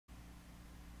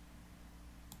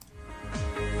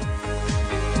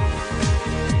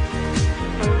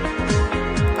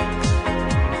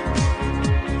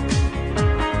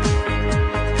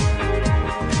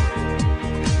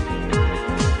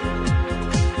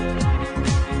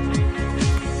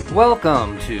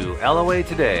Welcome to LOA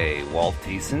Today. Walt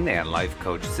Thiessen and life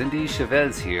coach Cindy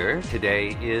Chavez here.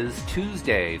 Today is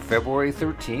Tuesday, February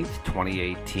 13th,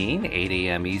 2018, 8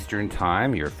 a.m. Eastern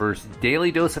Time. Your first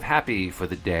daily dose of happy for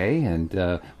the day. And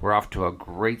we're off to a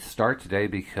great start today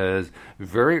because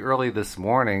very early this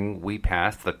morning we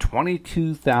passed the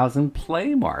 22,000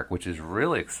 play mark, which is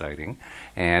really exciting.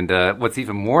 And what's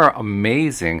even more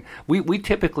amazing, we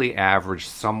typically average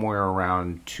somewhere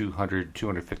around 200,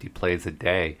 250 plays a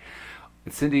day.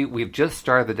 And Cindy, we've just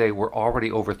started the day. We're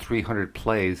already over 300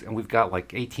 plays, and we've got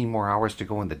like 18 more hours to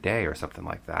go in the day or something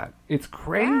like that. It's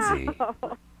crazy.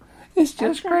 Wow. It's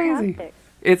just crazy. Fantastic.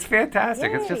 It's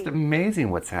fantastic. Yay. It's just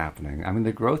amazing what's happening. I mean,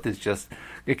 the growth is just,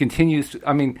 it continues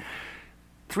to,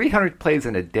 300 plays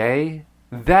in a day,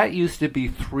 that used to be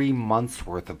 3 months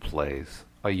worth of plays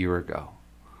a year ago.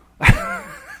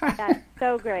 That's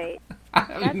so great.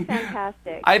 That's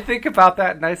fantastic. I think about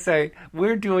that and I say,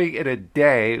 we're doing in a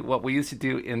day what we used to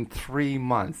do in 3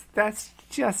 months. That's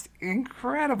just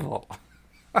incredible.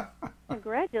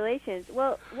 Congratulations.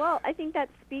 Well, I think that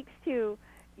speaks to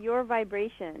your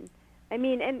vibration. I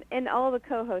mean, and all the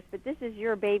co-hosts, but this is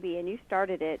your baby, and you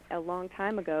started it a long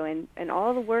time ago, and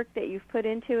all the work that you've put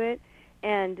into it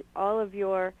and all of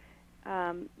your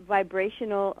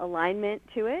vibrational alignment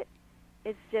to it,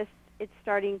 it's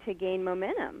starting to gain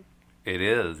momentum. It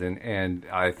is, and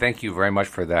I thank you very much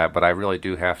for that, but I really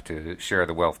do have to share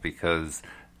the wealth because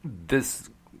this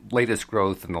latest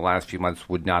growth in the last few months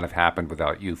would not have happened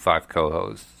without you 5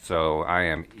 co-hosts. So I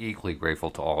am equally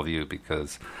grateful to all of you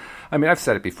because, I've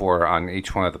said it before on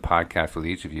each one of the podcasts with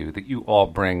each of you, that you all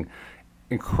bring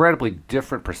incredibly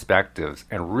different perspectives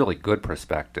and really good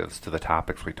perspectives to the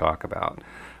topics we talk about.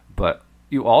 But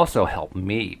you also help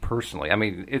me personally. I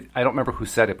don't remember who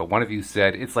said it, but one of you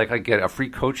said, it's like I get a free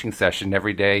coaching session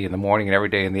every day in the morning and every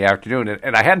day in the afternoon.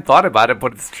 And I hadn't thought about it,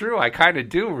 but it's true. I kind of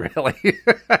do, really.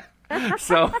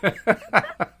 So,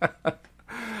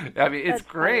 it's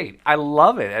great. I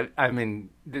love it.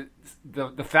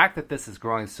 The fact that this is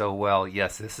growing so well,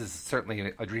 yes, this is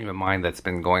certainly a dream of mine that's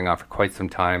been going on for quite some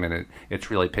time, and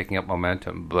it's really picking up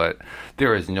momentum. But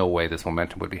there is no way this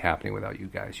momentum would be happening without you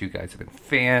guys. You guys have been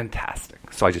fantastic.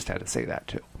 So I just had to say that,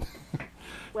 too.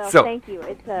 Well, thank you.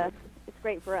 It's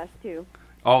great for us, too.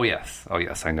 Oh, yes,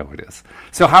 I know it is.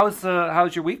 So how's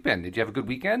your week been? Did you have a good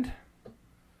weekend?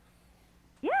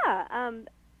 Yeah,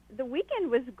 the weekend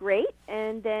was great,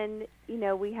 and then,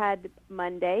 we had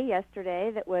Monday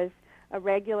yesterday that was a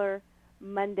regular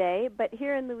Monday, but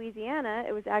here in Louisiana,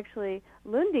 it was actually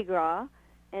Lundi Gras,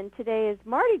 and today is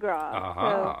Mardi Gras.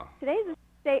 Uh-huh. So today's a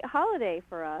state holiday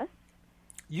for us.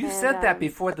 You said that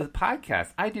before the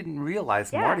podcast. I didn't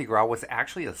realize Mardi Gras was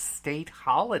actually a state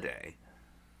holiday.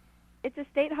 It's a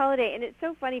state holiday, and it's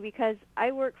so funny because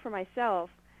I work for myself.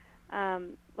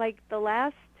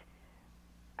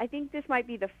 I think this might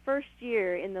be the first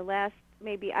year in the last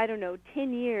maybe, 10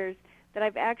 years that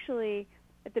I've actually,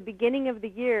 at the beginning of the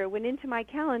year, went into my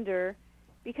calendar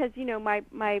because,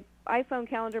 my iPhone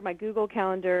calendar, my Google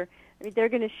calendar, they're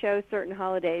going to show certain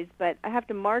holidays, but I have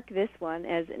to mark this one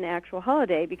as an actual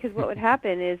holiday because what would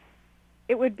happen is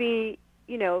it would be,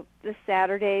 the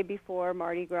Saturday before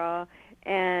Mardi Gras,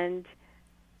 and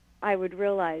I would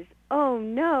realize, oh,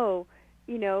 no,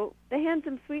 the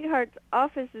Handsome Sweetheart's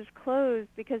office is closed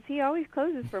because he always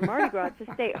closes for Mardi Gras. It's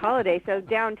a state holiday, so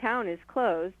downtown is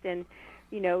closed, and,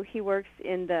 he works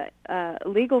in the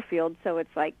legal field, so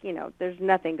it's like, there's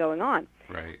nothing going on.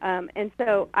 Right. And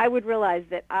so I would realize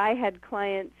that I had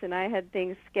clients and I had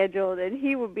things scheduled, and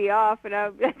he would be off, and I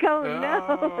would be like, oh,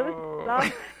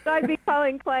 no. So I'd be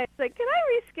calling clients like, can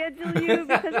I reschedule you?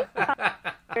 Because it's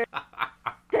not here.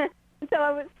 And so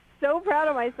I was so proud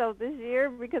of myself this year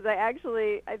because I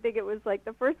think it was like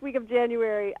the first week of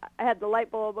January, I had the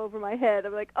light bulb over my head.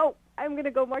 I'm like, oh, I'm going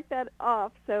to go mark that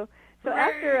off. So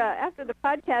after the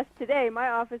podcast today, my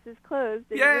office is closed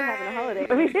and we're having a holiday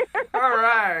over here. All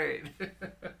right.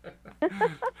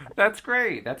 That's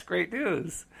great. That's great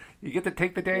news. You get to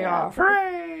take the day off.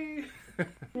 Hooray! I'm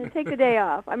going to take the day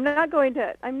off. I'm not going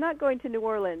to New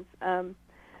Orleans. I'm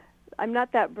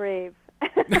not that brave.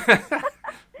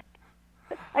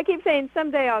 I keep saying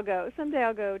someday I'll go. Someday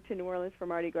I'll go to New Orleans for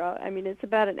Mardi Gras. It's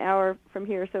about an hour from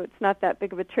here, so it's not that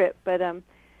big of a trip. But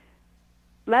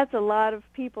that's a lot of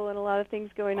people and a lot of things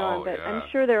going on. But I'm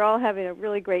sure they're all having a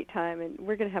really great time, and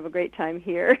we're going to have a great time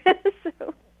here.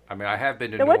 So. I have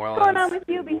been to New Orleans. So what's going on with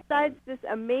you besides this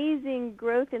amazing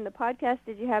growth in the podcast?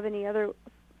 Did you have any other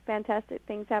fantastic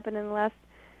things happen in the last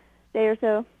day or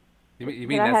so? You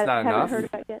mean that's not enough? Haven't heard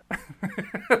about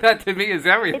yet. That to me is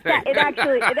everything. It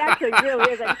actually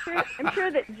really is. I'm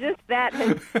sure that just that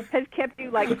has kept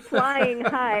you like flying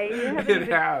high. It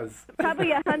has. Probably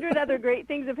 100 other great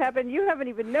things have happened you haven't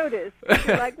even noticed.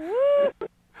 You're like, woo!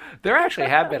 There actually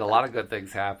have been a lot of good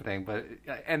things happening,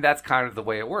 and that's kind of the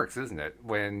way it works, isn't it?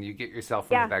 When you get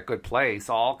yourself into that good place,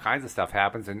 all kinds of stuff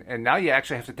happens, and now you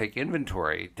actually have to take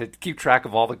inventory to keep track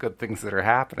of all the good things that are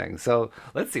happening. So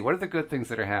let's see, what are the good things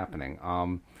that are happening?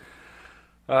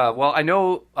 Well, I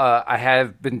know I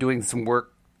have been doing some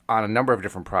work on a number of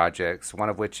different projects, one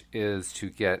of which is to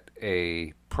get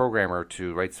a programmer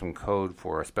to write some code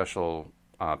for a special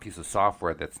piece of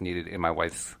software that's needed in my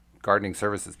wife's gardening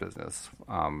services business.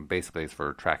 Basically, it's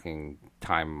for tracking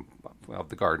time of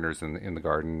the gardeners in the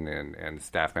garden and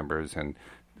staff members and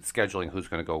scheduling who's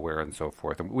going to go where and so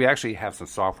forth. And we actually have some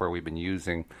software we've been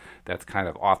using that's kind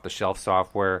of off-the-shelf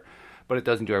software, but it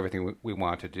doesn't do everything we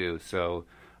want to do. So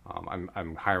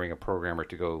I'm hiring a programmer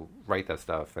to go write that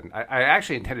stuff. And I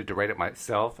actually intended to write it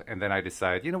myself, and then I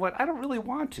decided, you know what, I don't really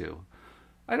want to.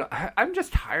 I'm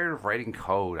just tired of writing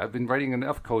code. I've been writing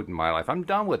enough code in my life. I'm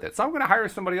done with it. So I'm going to hire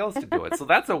somebody else to do it. So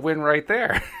that's a win right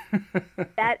there.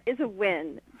 That is a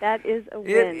win. That is a win.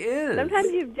 It is.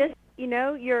 Sometimes you've just,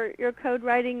 your code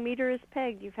writing meter is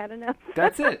pegged. You've had enough.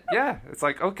 That's it. Yeah. It's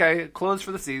like, okay, close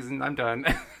for the season. I'm done.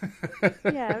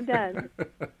 Yeah, I'm done.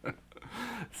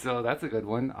 So that's a good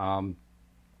one.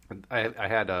 I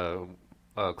had a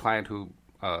client who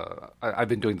I've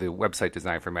been doing the website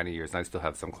design for many years, and I still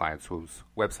have some clients whose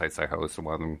websites I host, and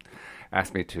one of them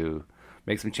asked me to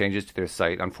make some changes to their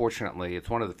site. Unfortunately, it's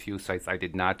one of the few sites I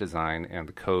did not design, and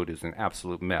the code is an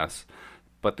absolute mess.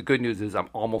 But the good news is I'm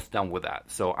almost done with that,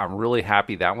 so I'm really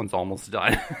happy that one's almost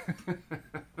done.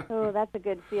 Oh, that's a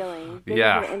good feeling.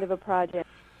 Yeah. To the end of a project.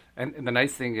 And the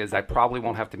nice thing is I probably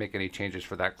won't have to make any changes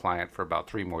for that client for about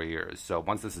 3 more years. So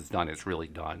once this is done, it's really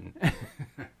done.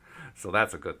 So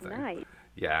that's a good thing. Nice.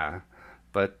 Yeah.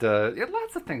 But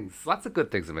lots of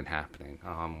good things have been happening.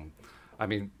 I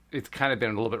mean, it's kind of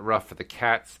been a little bit rough for the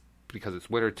cats because it's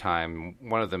wintertime.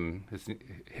 One of them,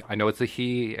 I know it's a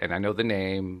he, and I know the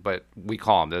name, but we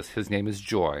call him this. His name is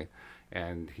Joy,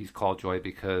 and he's called Joy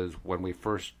because when we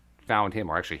first found him,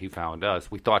 or actually he found us,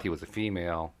 we thought he was a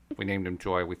female. We named him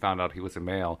Joy. We found out he was a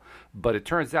male. But it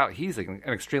turns out he's an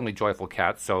extremely joyful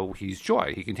cat, so he's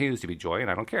Joy. He continues to be Joy, and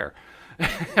I don't care.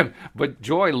 But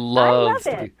Joy loves...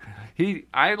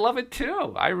 I love it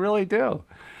too. I really do.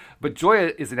 But Joy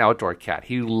is an outdoor cat.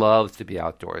 He loves to be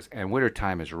outdoors, and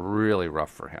wintertime is really rough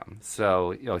for him.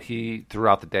 So, he,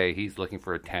 throughout the day, he's looking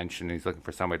for attention. He's looking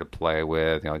for somebody to play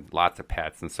with, lots of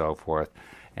pets and so forth.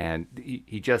 And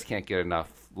he just can't get enough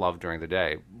love during the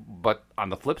day. But on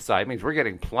the flip side, it means we're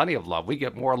getting plenty of love. We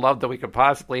get more love than we could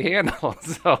possibly handle.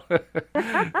 So,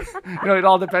 it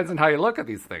all depends on how you look at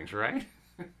these things, right?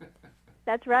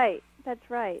 That's right. That's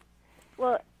right.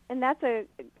 Well, and that's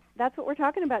what we're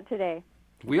talking about today.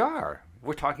 We are.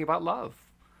 We're talking about love.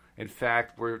 In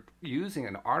fact, we're using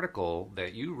an article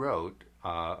that you wrote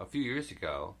a few years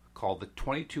ago called The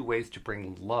 22 Ways to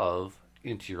Bring Love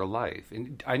into Your Life.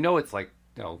 And I know it's like,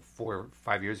 4 or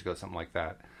 5 years ago, something like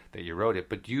that you wrote it.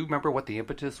 But do you remember what the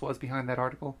impetus was behind that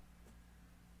article?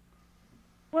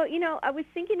 Well, I was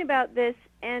thinking about this,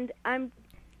 and I'm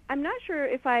not sure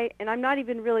and I'm not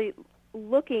even really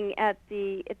looking at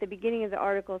the beginning of the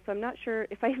article, so I'm not sure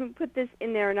if I even put this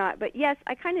in there or not. But yes,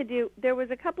 I kind of do. There was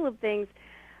a couple of things,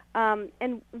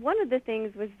 and one of the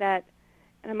things was that,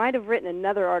 and I might have written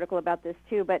another article about this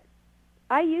too, but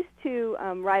I used to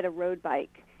ride a road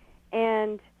bike,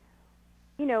 and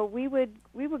we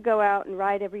would go out and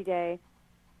ride every day,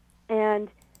 and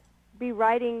be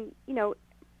riding,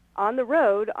 on the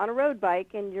road on a road bike,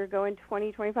 and you're going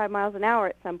 20, 25 miles an hour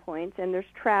at some points, and there's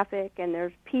traffic and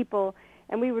there's people,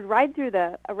 and we would ride through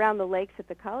around the lakes at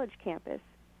the college campus,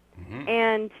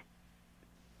 and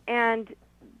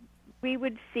we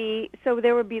would see, so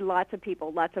there would be lots of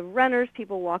people, lots of runners,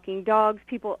 people walking dogs,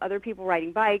 other people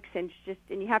riding bikes, and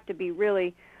you have to be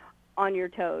really on your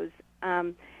toes,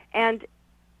 and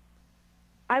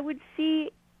I would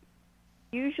see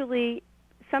usually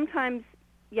sometimes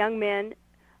young men,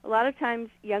 a lot of times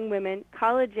young women,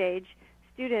 college-age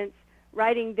students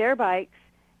riding their bikes,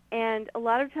 and a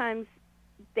lot of times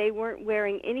they weren't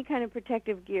wearing any kind of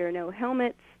protective gear, no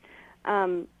helmets,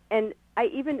 and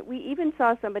we even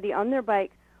saw somebody on their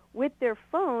bike with their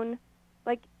phone.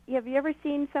 Like, have you ever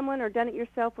seen someone or done it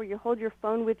yourself where you hold your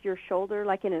phone with your shoulder,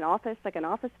 like in an office, like an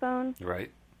office phone?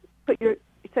 Right.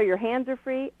 So your hands are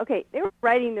free? Okay, they were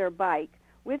riding their bike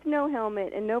with no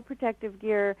helmet and no protective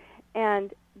gear,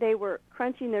 and they were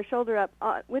crunching their shoulder up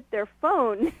with their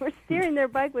phone. They were steering their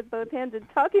bike with both hands and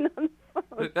talking on the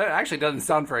phone. That actually doesn't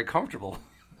sound very comfortable.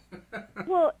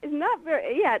 Well, it's not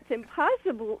very. Yeah, it's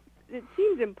impossible. It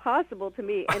seems impossible to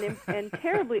me, and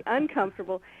terribly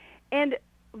uncomfortable, and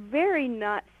very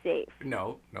not safe.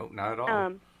 No, not at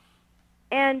all.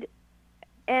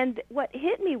 And what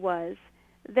hit me was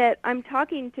that I'm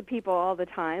talking to people all the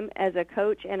time as a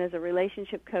coach and as a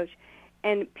relationship coach,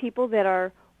 and people that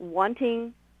are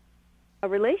wanting a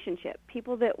relationship,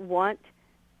 people that want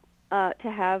to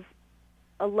have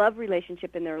a love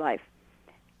relationship in their life.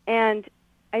 And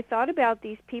I thought about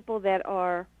these people that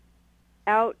are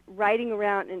out riding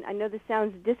around, and I know this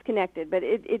sounds disconnected, but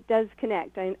it does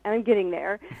connect. I'm getting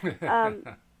there.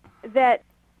 That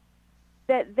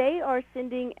they are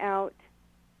sending out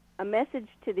a message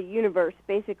to the universe,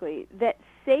 basically, that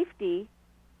safety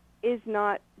is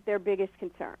not their biggest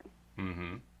concern.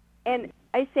 Mm-hmm. And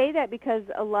I say that because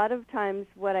a lot of times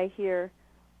what I hear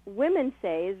women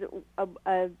say is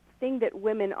a thing that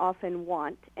women often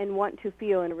want and want to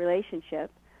feel in a relationship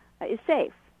is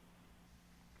safe.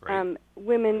 Right.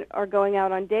 Women are going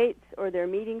out on dates, or they're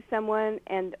meeting someone,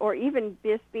 or even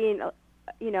just being,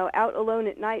 out alone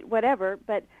at night, whatever.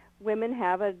 But women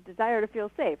have a desire to feel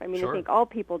safe. I mean, Sure. I think all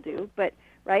people do, but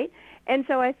right. And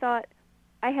so I thought,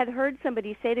 I had heard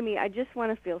somebody say to me, "I just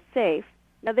want to feel safe."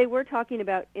 Now they were talking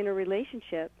about in a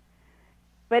relationship,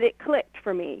 but it clicked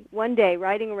for me one day,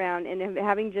 riding around and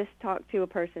having just talked to a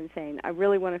person saying, "I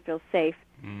really want to feel safe."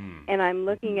 And I'm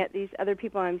looking at these other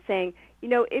people, and I'm saying,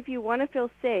 if you want to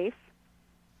feel safe,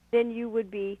 then you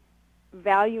would be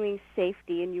valuing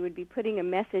safety, and you would be putting a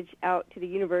message out to the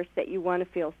universe that you want to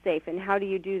feel safe. And how do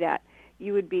you do that?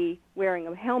 You would be wearing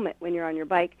a helmet when you're on your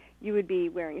bike. You would be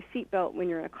wearing a seatbelt when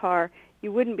you're in a car.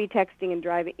 You wouldn't be texting and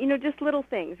driving. Just little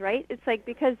things, right? It's like,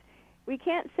 because we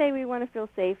can't say we want to feel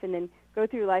safe and then go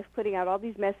through life putting out all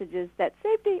these messages that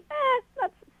safety,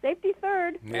 not safety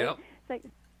third. Right? Yep. It's like,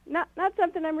 not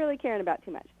something I'm really caring about too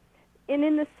much. And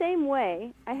in the same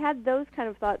way, I had those kind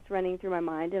of thoughts running through my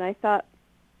mind, and I thought,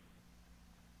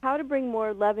 how to bring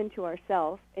more love into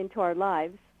ourselves, into our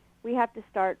lives, we have to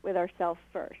start with ourselves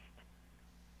first.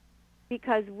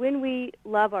 Because when we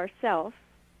love ourselves,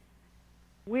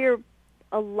 we're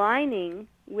aligning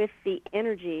with the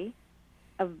energy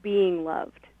of being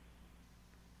loved.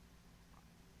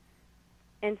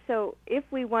 And so if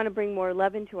we want to bring more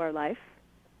love into our life,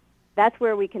 that's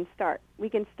where we can start. We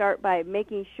can start by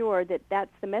making sure that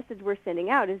that's the message we're sending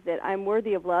out, is that I'm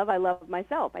worthy of love, I love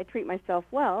myself, I treat myself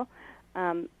well,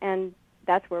 and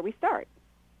that's where we start.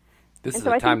 I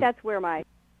think that's where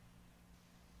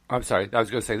I'm sorry, I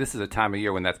was going to say, this is a time of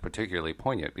year when that's particularly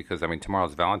poignant, because,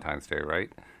 tomorrow's Valentine's Day,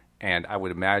 right? And I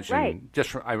would imagine, right.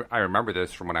 I remember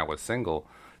this from when I was single,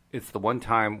 it's the one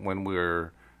time when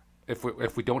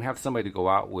if we don't have somebody to go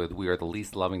out with, we are the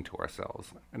least loving to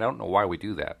ourselves. And I don't know why we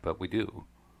do that, but we do.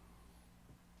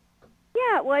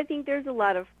 Yeah, well, I think there's a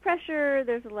lot of pressure.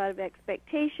 There's a lot of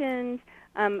expectations.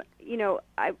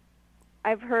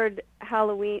 I've heard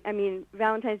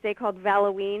Valentine's Day called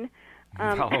Valloween.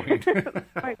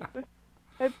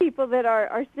 People that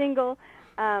are single.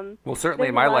 Well, certainly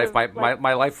in my life,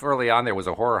 my life early on there was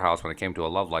a horror house when it came to a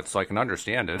love life, so I can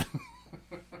understand it.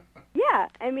 Yeah,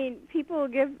 people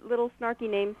give little snarky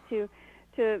names to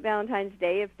Valentine's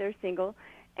Day if they're single.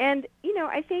 And,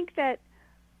 I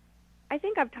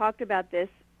think I've talked about this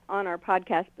on our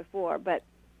podcast before, but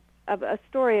of a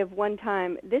story of one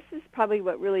time, this is probably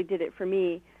what really did it for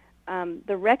me,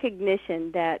 the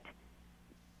recognition that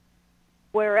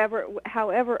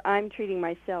however I'm treating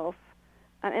myself,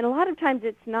 and a lot of times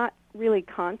it's not really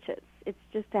conscious, it's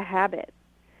just a habit,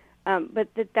 but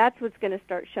that's what's going to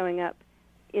start showing up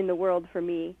in the world for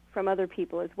me from other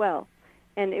people as well.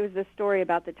 And it was a story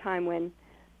about the time when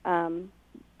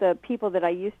the people that I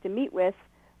used to meet with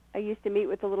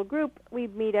a little group.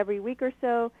 We'd meet every week or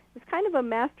so. It was kind of a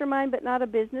mastermind, but not a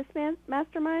business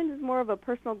mastermind. It was more of a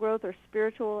personal growth or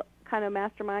spiritual kind of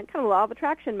mastermind, kind of law of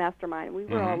attraction mastermind. We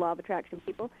were all law of attraction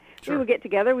people. Sure. We would get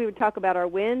together. We would talk about our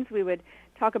wins. We would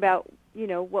talk about,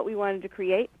 what we wanted to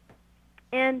create.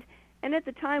 And at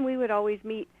the time, we would always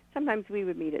meet. Sometimes we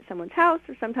would meet at someone's house,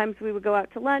 or sometimes we would go out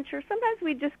to lunch, or sometimes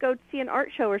we'd just go see an art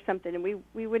show or something, and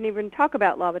we wouldn't even talk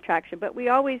about law of attraction, but we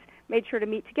always made sure to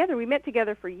meet together. We met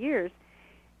together for years.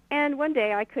 And one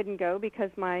day I couldn't go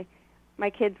because my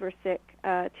kids were sick,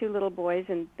 2 little boys,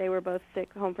 and they were both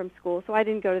sick home from school, so I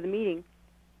didn't go to the meeting.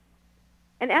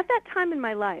 And at that time in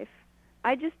my life,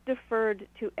 I just deferred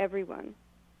to everyone.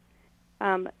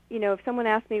 If someone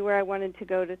asked me where I wanted to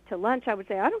go to lunch, I would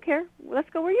say, I don't care. Let's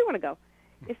go where you want to go.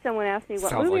 if someone asked me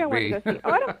what Sounds movie like I wanted me. to go see.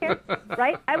 Oh, I don't care,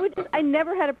 right? I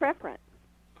never had a preference.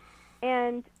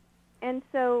 And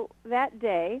so that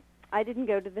day, I didn't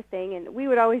go to the thing, and we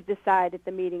would always decide at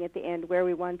the meeting at the end where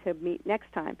we wanted to meet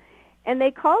next time. And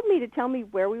they called me to tell me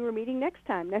where we were meeting next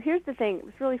time. Now, here's the thing. It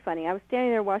was really funny. I was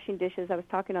standing there washing dishes. I was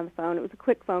talking on the phone. It was a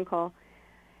quick phone call.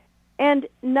 And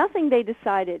nothing they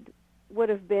decided would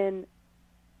have been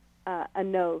a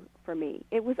no for me.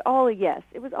 It was all a yes.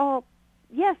 It was all,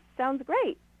 yes, sounds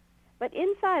great. But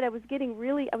inside, I was feeling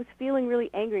really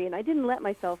angry, and I didn't let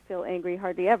myself feel angry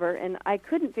hardly ever, and I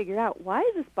couldn't figure out, why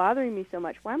is this bothering me so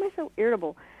much? Why am I so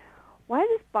irritable? Why is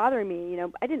this bothering me?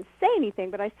 I didn't say anything,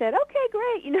 but I said, okay,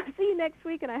 great, see you next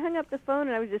week, and I hung up the phone,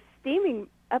 and I was just steaming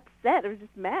upset. I was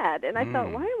just mad, and I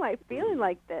thought, why am I feeling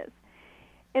like this?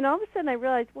 And all of a sudden, I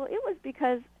realized, well, it was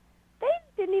because they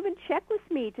didn't even check with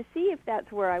me to see if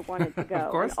that's where I wanted to go.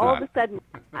 Of course and all not. of a sudden,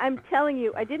 I'm telling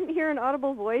you, I didn't hear an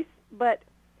audible voice, but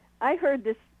I heard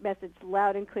this message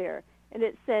loud and clear, and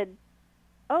it said,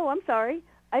 oh, I'm sorry.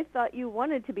 I thought you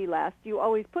wanted to be last. You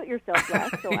always put yourself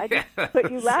last, so I just put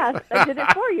you last. I did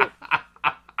it for you.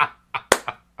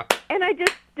 And I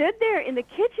just stood there in the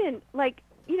kitchen like,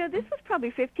 this was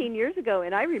probably 15 years ago,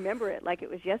 and I remember it like it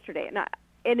was yesterday.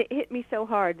 And it hit me so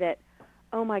hard that,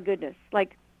 oh, my goodness,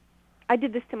 like I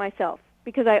did this to myself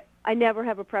because I never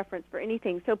have a preference for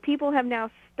anything. So people have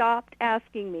now stopped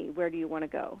asking me, where do you want to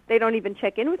go? They don't even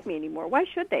check in with me anymore. Why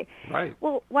should they? Right.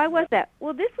 Well, why was that?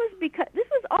 Well, this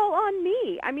was all on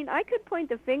me. I mean, I could point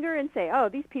the finger and say, oh,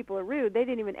 these people are rude. They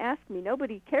didn't even ask me.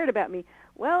 Nobody cared about me.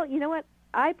 Well, you know what?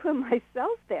 I put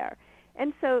myself there.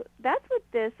 And so that's what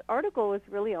this article was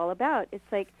really all about.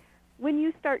 It's like when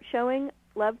you start showing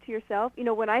love to yourself,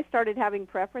 when I started having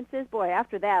preferences, boy,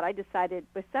 after that I decided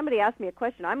if somebody asked me a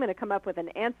question, I'm going to come up with an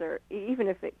answer, even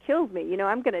if it kills me.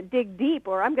 I'm going to dig deep,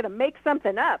 or I'm going to make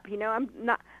something up.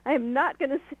 I am not going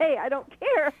to say I don't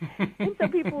care. And so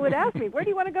people would ask me, where do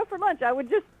you want to go for lunch? I would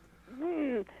just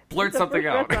blurt something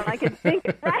out. I could think,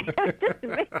 right? I would just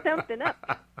make something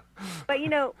up. But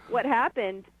what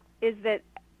happened is that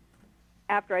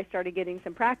after I started getting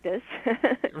some practice,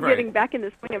 getting back in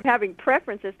the swing of having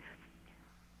preferences,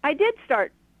 I did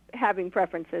start having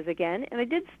preferences again, and I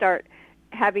did start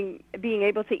being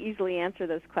able to easily answer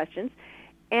those questions,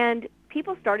 and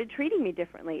people started treating me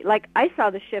differently. Like, I saw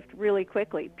the shift really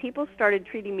quickly. People started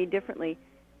treating me differently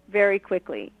very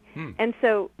quickly. And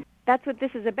so that's what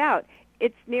this is about.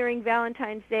 It's nearing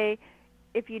Valentine's Day.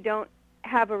 If you don't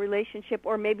have a relationship,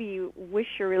 or maybe you wish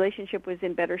your relationship was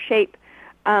in better shape,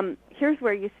 here's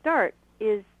where you start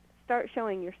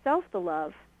showing yourself the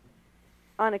love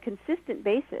on a consistent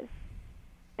basis.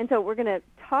 And so we're going to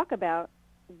talk about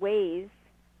ways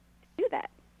to do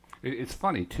that. It's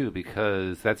funny, too,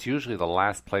 because that's usually the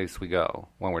last place we go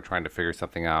when we're trying to figure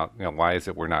something out. Why is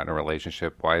it we're not in a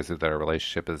relationship? Why is it that our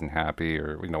relationship isn't happy?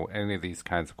 Or, any of these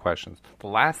kinds of questions. The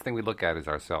last thing we look at is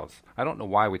ourselves. I don't know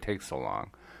why we take so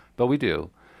long, but we do.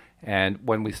 And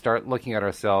when we start looking at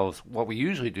ourselves, what we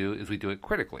usually do is we do it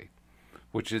critically,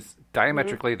 which is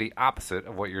diametrically the opposite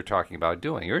of what you're talking about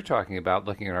doing. You're talking about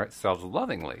looking at ourselves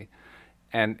lovingly.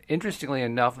 And interestingly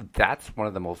enough, that's one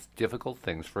of the most difficult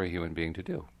things for a human being to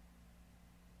do.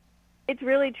 It's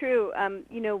really true.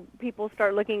 People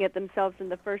start looking at themselves,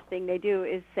 and the first thing they do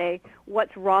is say,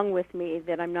 what's wrong with me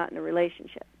that I'm not in a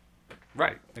relationship?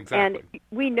 Right, exactly. And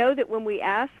we know that when we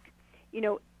ask,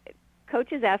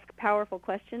 coaches ask powerful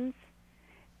questions.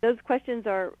 Those questions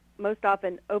are most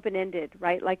often open-ended,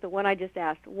 right? Like the one I just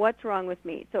asked, what's wrong with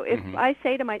me? So if I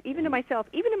say to myself,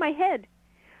 even in my head,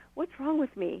 what's wrong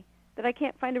with me that I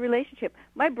can't find a relationship?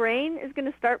 My brain is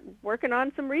going to start working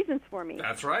on some reasons for me.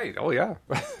 That's right. Oh, yeah.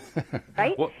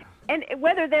 Right? Well, and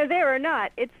whether they're there or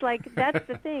not, it's like that's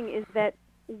the thing, is that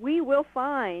we will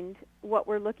find what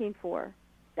we're looking for.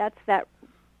 That's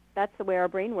the way our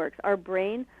brain works. Our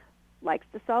brain likes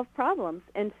to solve problems.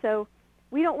 And so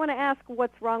we don't want to ask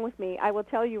what's wrong with me. I will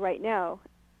tell you right now,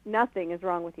 nothing is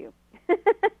wrong with you.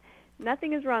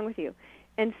 Nothing is wrong with you.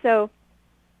 And so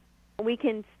we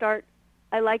can start,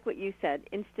 I like what you said,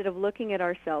 instead of looking at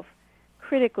ourselves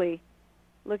critically,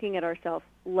 looking at ourselves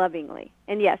lovingly.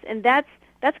 And yes, and that's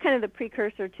kind of the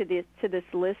precursor to this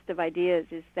list of ideas,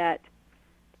 is that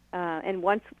and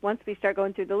once we start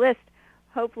going through the list,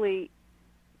 hopefully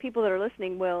people that are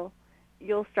listening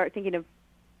you'll start thinking of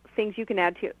things you can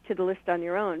add to the list on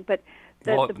your own. But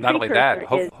not only that,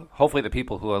 hopefully the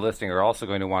people who are listening are also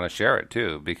going to want to share it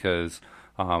too, because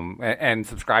and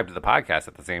subscribe to the podcast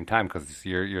at the same time, because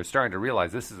you're starting to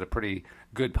realize this is a pretty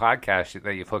good podcast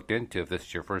that you've hooked into if this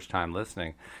is your first time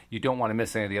listening. You don't want to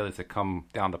miss any of the others that come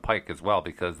down the pike as well,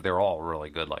 because they're all really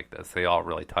good like this. They all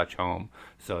really touch home.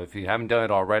 So if you haven't done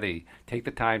it already, take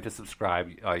the time to subscribe.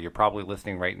 You're probably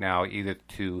listening right now either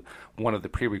to one of the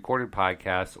pre-recorded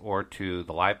podcasts or to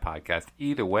the live podcast.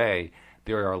 Either way,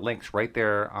 there are links right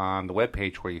there on the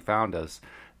webpage where you found us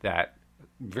that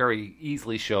very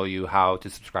easily show you how to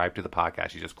subscribe to the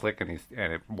podcast. You just click and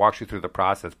it walks you through the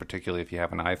process, particularly if you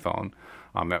have an iPhone.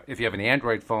 If you have an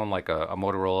Android phone like a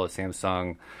Motorola,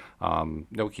 Samsung,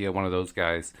 Nokia, one of those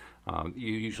guys,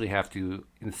 you usually have to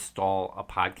install a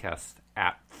podcast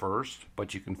app first,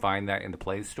 but you can find that in the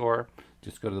Play Store.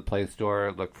 Just go to the Play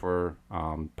Store, look for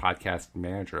Podcast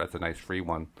Manager. That's a nice free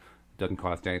one. Doesn't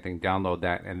cost anything. Download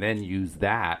that and then use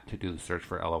that to do the search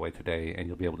for LOA Today, and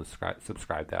you'll be able to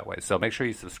subscribe that way. So make sure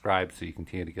you subscribe so you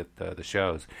continue to get the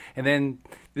shows. And then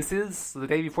this is the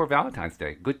day before Valentine's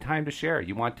Day. Good time to share.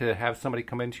 You want to have somebody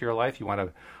come into your life. You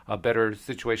want a better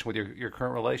situation with your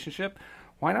current relationship.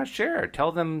 Why not share?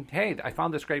 Tell them, hey, I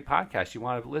found this great podcast. You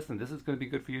want to listen. This is going to be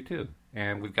good for you too.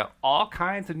 And we've got all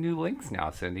kinds of new links now,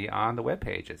 Cindy, on the web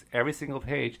pages. Every single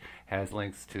page has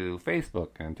links to Facebook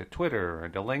and to Twitter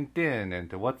and to LinkedIn and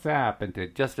to WhatsApp and to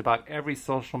just about every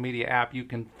social media app you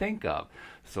can think of.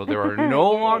 So there are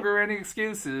no longer any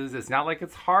excuses. It's not like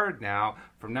it's hard now.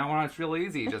 From now on, it's real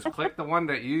easy. Just click the one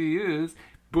that you use.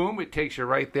 Boom, it takes you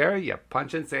right there. You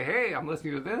punch in, say, hey, I'm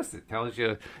listening to this. It tells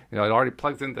you, it already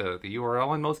plugs into the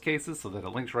URL in most cases so that it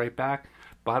links right back.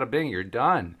 Bada bing, you're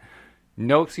done.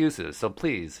 No excuses. So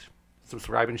please,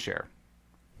 subscribe and share.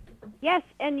 Yes,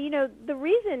 and the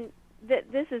reason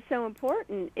that this is so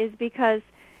important is because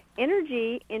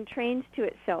energy entrains to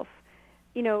itself.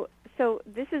 So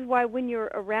this is why when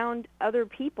you're around other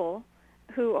people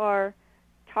who are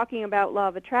talking about law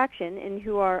of attraction and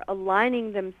who are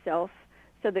aligning themselves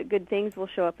so that good things will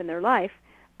show up in their life,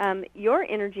 your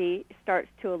energy starts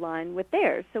to align with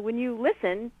theirs. So when you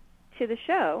listen to the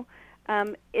show,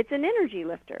 it's an energy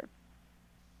lifter.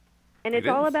 And it's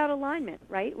all about alignment,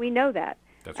 right? We know that.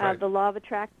 That's right. The law of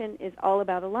attraction is all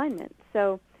about alignment.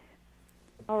 So,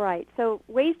 all right. So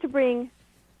ways to bring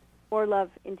more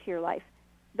love into your life.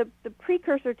 The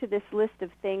precursor to this list of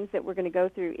things that we're going to go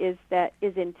through is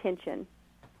intention.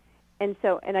 And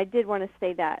I did want to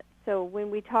say that. So when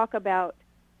we talk about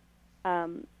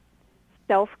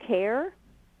self-care,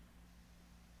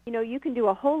 you can do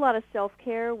a whole lot of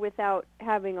self-care without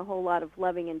having a whole lot of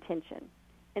loving intention.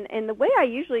 And the way I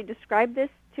usually describe this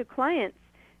to clients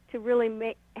to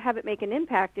really have it make an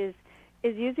impact is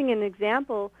using an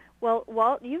example. Well,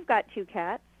 Walt, you've got 2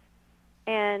 cats,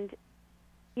 and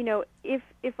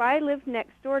if I lived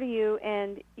next door to you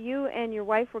and you and your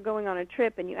wife were going on a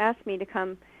trip and you asked me to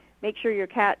come make sure your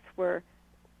cats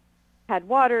had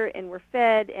water and were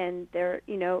fed and their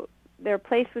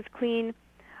place was clean,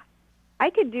 I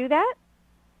could do that,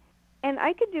 and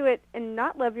I could do it and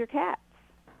not love your cats,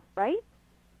 right?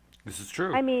 This is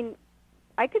true. I mean,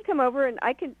 I could come over and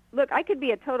I could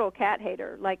be a total cat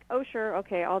hater, like, oh, sure,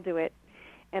 okay, I'll do it.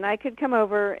 And I could come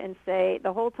over and say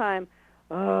the whole time,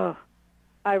 oh,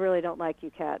 I really don't like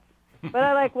you cats, but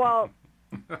I like Walt.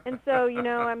 And so,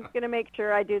 I'm going to make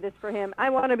sure I do this for him. I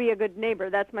want to be a good neighbor.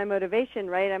 That's my motivation,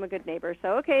 right? I'm a good neighbor.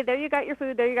 So, okay, there you got your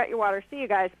food. There you got your water. See you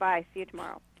guys. Bye. See you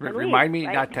tomorrow. Remind me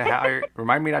not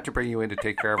to bring you in to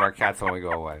take care of our cats when we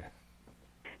go away.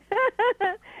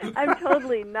 I'm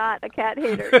totally not a cat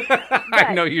hater.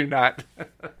 I know you're not.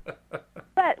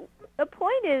 But the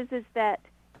point is that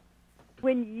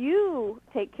when you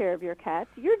take care of your cats,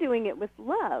 you're doing it with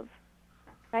love,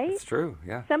 right? It's true,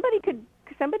 yeah. Somebody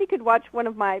could watch one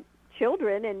of my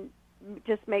children and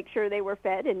just make sure they were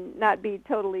fed and not be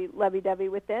totally lovey-dovey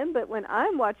with them. But when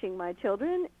I'm watching my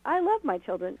children, I love my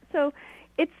children. So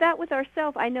it's that with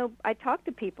ourselves. I know I talk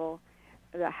to people,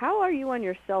 how are you on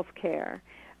your self-care?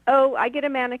 Oh, I get a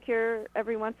manicure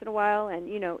every once in a while, and,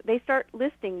 they start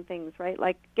listing things, right,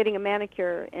 like getting a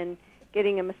manicure and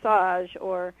getting a massage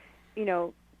or,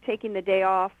 taking the day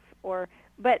off.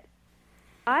 But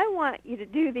I want you to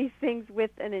do these things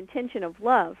with an intention of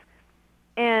love.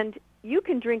 And you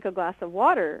can drink a glass of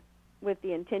water with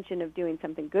the intention of doing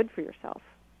something good for yourself,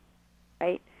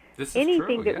 right? This is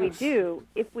Anything true, that we do,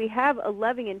 if we have a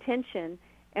loving intention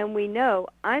and we know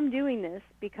I'm doing this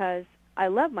because I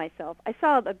love myself. I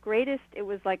saw the greatest, it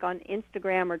was like on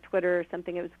Instagram or Twitter or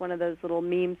something. It was one of those little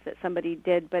memes that somebody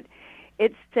did, but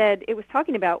it said, it was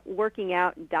talking about working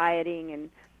out and dieting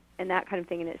and that kind of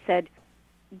thing, and it said,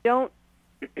 don't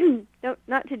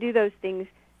not to do those things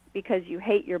because you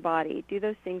hate your body. Do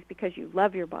those things because you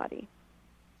love your body.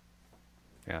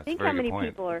 Yeah, it's a Think very how good many point.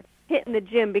 people are hitting the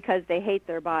gym because they hate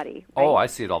their body. Right? Oh, I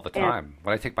see it all the time.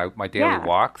 When I take my daily Yeah.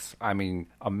 walks, I mean,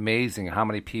 amazing how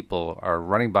many people are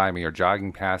running by me or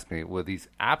jogging past me with these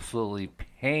absolutely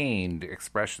pained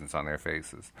expressions on their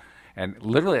faces. And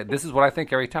literally, this is what I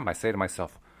think every time. I say to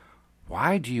myself,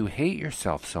 why do you hate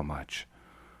yourself so much?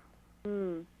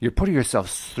 You're putting yourself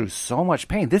through so much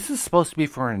pain. This is supposed to be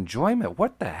for enjoyment.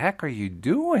 What the heck are you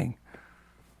doing?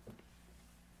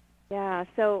 Yeah,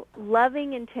 so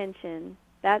loving intention,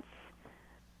 that's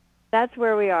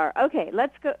where we are. Okay,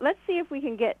 let's go. Let's see if we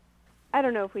can get, I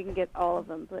don't know if we can get all of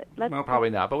them, but let's. Well, probably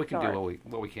not, but we can start. do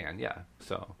what we can, yeah.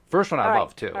 So, first one I All right,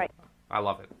 love, too. all right. I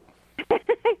love it.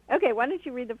 Okay, why don't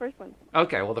you read the first one?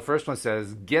 Okay, well, the first one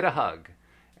says, get a hug.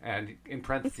 And in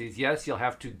parentheses, yes, you'll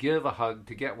have to give a hug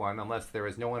to get one unless there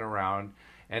is no one around.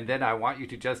 And then I want you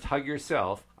to just hug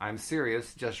yourself. I'm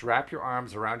serious. Just wrap your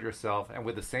arms around yourself, and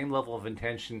with the same level of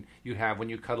intention you have when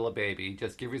you cuddle a baby,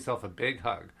 just give yourself a big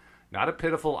hug. Not a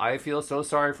pitiful, I feel so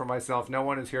sorry for myself, no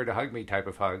one is here to hug me type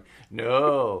of hug.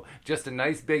 No, just a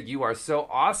nice big, you are so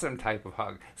awesome type of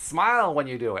hug. Smile when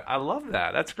you do it. I love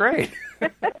that. That's great.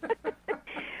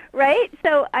 Right?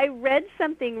 So I read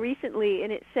something recently,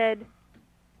 and it said,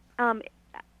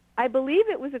 I believe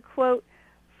it was a quote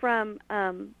from,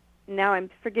 now I'm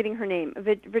forgetting her name,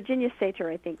 Virginia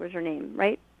Satir, I think was her name,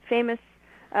 right? Famous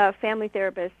family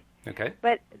therapist. Okay.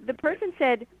 But the person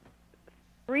said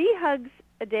 3 hugs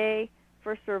a day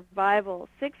for survival,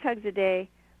 3 hugs a day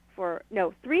for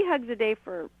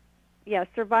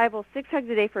survival, 6 hugs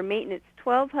a day for maintenance,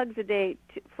 12 hugs a day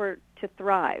to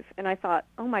thrive. And I thought,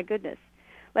 oh my goodness,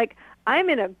 like I'm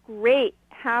in a great,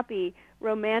 happy,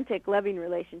 romantic, loving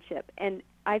relationship, and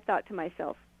I thought to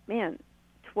myself, man,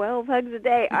 12 hugs a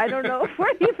day, I don't know if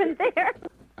we're even there.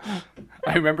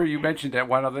 I remember you mentioned it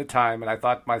one other time, and I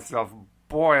thought to myself,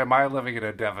 boy, am I living in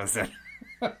a deficit.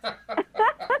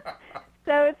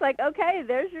 So it's like, okay,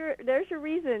 there's your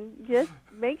reason. Just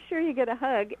make sure you get a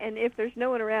hug, and if there's no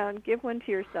one around, give one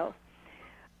to yourself.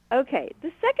 Okay,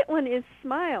 the second one is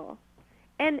smile.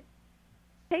 And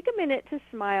take a minute to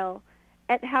smile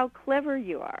at how clever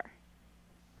you are.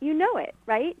 You know it,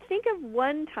 right? Think of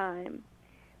one time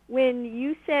when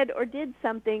you said or did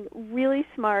something really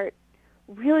smart,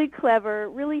 really clever,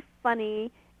 really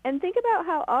funny, and think about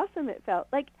how awesome it felt.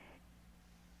 Like,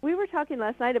 we were talking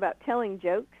last night about telling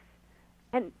jokes,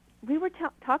 and we were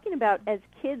talking about, as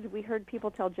kids, we heard people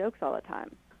tell jokes all the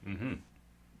time. Mm-hmm.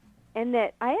 And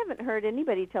that I haven't heard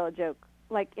anybody tell a joke,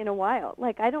 like, in a while.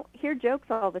 Like, I don't hear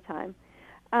jokes all the time.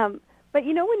 But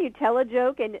you know when you tell a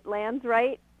joke and it lands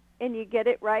right, and you get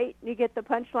it right, you get the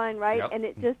punchline right,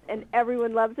 Yep. and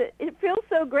everyone loves it, it feels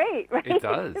so great, right? It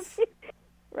does.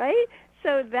 Right?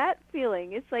 So that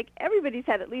feeling, it's like everybody's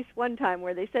had at least one time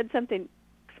where they said something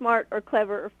smart or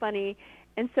clever or funny,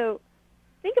 and so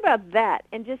think about that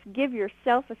and just give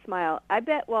yourself a smile. I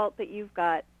bet, Walt,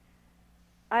 that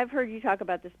I've heard you talk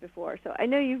about this before, so I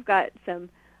know you've got some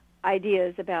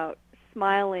ideas about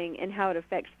smiling and how it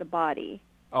affects the body.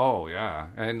 Oh, yeah.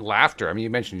 And laughter. I mean, you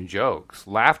mentioned jokes.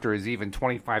 Laughter is even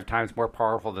 25 times more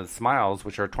powerful than smiles,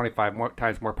 which are 25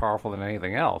 times more powerful than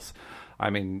anything else. I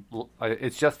mean,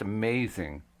 it's just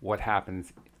amazing what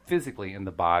happens physically in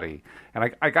the body.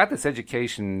 And I got this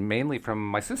education mainly from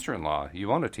my sister-in-law,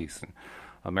 Ioana Thiessen,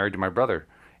 married to my brother.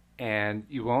 And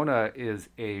Ioana is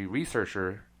a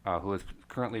researcher who is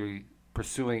currently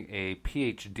pursuing a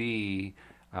PhD.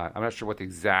 I'm not sure what the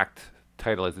exact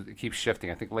title is. It keeps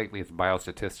shifting. I think lately it's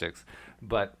biostatistics.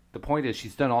 But the point is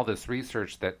she's done all this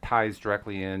research that ties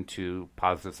directly into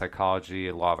positive psychology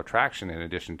and law of attraction in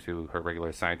addition to her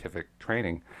regular scientific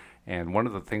training. And one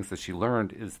of the things that she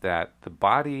learned is that the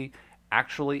body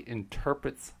actually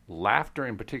interprets laughter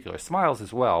in particular, smiles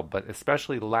as well, but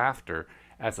especially laughter,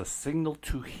 as a signal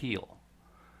to heal.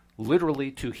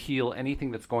 Literally to heal anything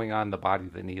that's going on in the body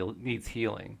that needs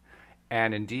healing.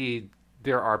 And indeed,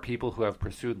 there are people who have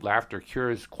pursued laughter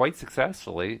cures quite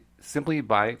successfully simply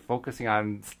by focusing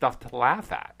on stuff to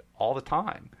laugh at all the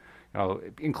time. You know,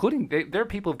 including there are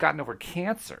people who've gotten over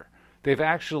cancer. They've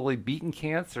actually beaten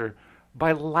cancer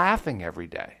by laughing every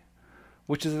day,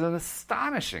 which is an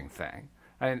astonishing thing.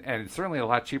 And it's certainly a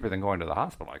lot cheaper than going to the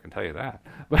hospital, I can tell you that.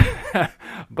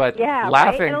 But yeah,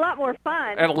 laughing... Right? And a lot more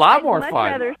fun. And a lot more I'd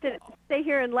fun. much rather stay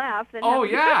here and laugh than Oh,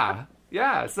 have yeah.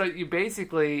 Yeah, so you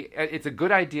basically, it's a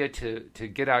good idea to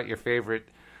get out your favorite,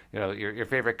 your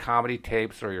favorite comedy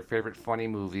tapes or your favorite funny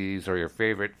movies or your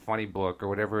favorite funny book or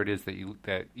whatever it is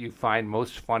that you find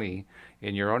most funny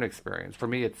in your own experience. For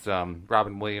me, it's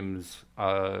Robin Williams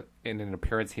in an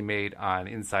appearance he made on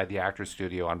Inside the Actors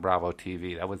Studio on Bravo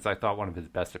TV. That was, I thought, one of his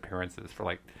best appearances for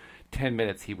like 10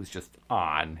 minutes he was just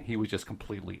on. He was just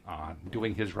completely on,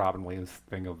 doing his Robin Williams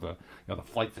thing of the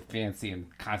flights of fancy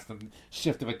and constant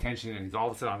shift of attention, and he's all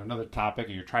of a sudden on another topic,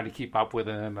 and you're trying to keep up with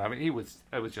him. I mean, it was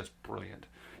just brilliant.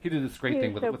 He did this great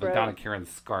thing with the Donna Karan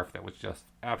scarf that was just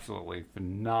absolutely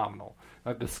phenomenal.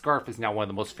 The scarf is now one of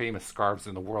the most famous scarves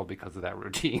in the world because of that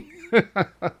routine.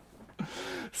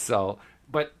 So,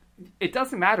 but it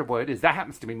doesn't matter what it is. That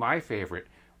happens to be my favorite.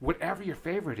 Whatever your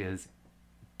favorite is,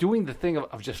 doing the thing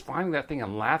of just finding that thing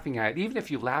and laughing at it, even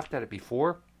if you laughed at it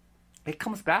before, it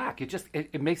comes back.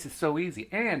 It makes it so easy.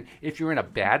 And if you're in a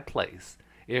bad place,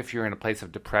 if you're in a place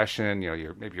of depression,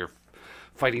 maybe you're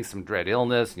fighting some dread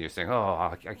illness and you're saying,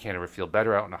 oh, I can't ever feel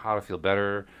better, I don't know how to feel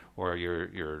better, or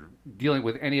you're dealing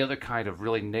with any other kind of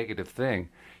really negative thing,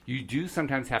 you do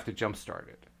sometimes have to jumpstart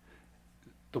it.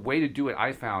 The way to do it,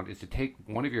 I found, is to take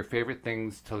one of your favorite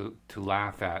things to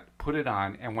laugh at, put it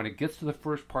on, and when it gets to the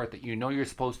first part that you know you're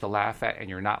supposed to laugh at and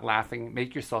you're not laughing,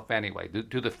 make yourself anyway.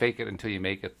 Do the fake it until you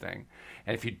make it thing.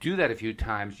 And if you do that a few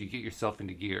times, you get yourself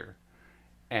into gear.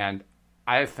 And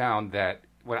I have found that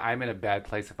when I'm in a bad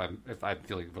place, if I'm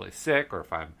feeling really sick or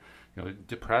if I'm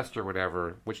depressed or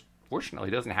whatever, which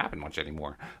fortunately doesn't happen much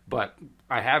anymore, but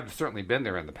I have certainly been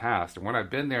there in the past. And when I've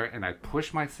been there and I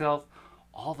push myself,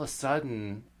 all of a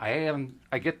sudden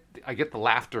I get the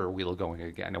laughter wheel going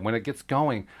again, and when it gets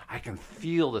going, I can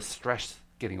feel the stress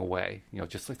getting away.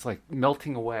 It's like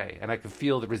melting away, and I can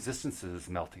feel the resistances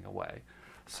melting away.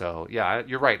 So yeah,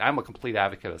 you're right. I'm a complete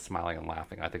advocate of smiling and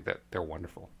laughing. I think that they're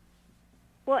wonderful.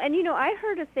 Well, and I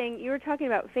heard a thing. You were talking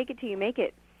about fake it till you make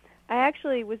it. I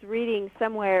actually was reading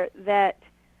somewhere that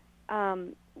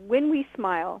when we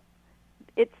smile,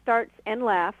 it starts and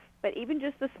laugh. But even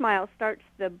just the smile starts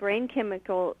the brain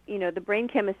chemical, the brain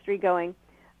chemistry going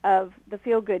of the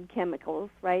feel-good chemicals,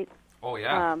 right? Oh,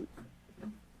 yeah.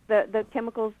 The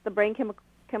chemicals, the brain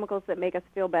chemicals that make us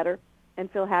feel better and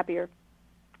feel happier.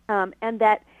 And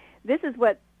that this is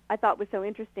what I thought was so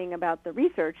interesting about the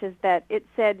research, is that it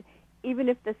said even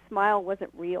if the smile wasn't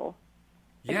real,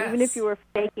 yes, even if you were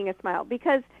faking a smile,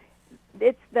 because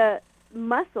it's the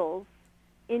muscles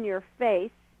in your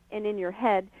face and in your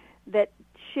head that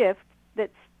shift, that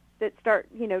start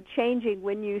changing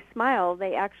when you smile.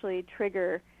 They actually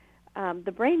trigger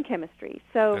the brain chemistry.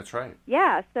 So that's right.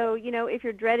 Yeah. So if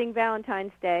you're dreading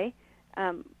Valentine's Day,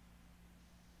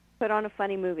 put on a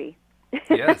funny movie.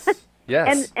 Yes.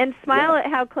 Yes. And smile at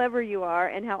how clever you are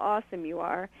and how awesome you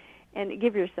are, and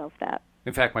give yourself that.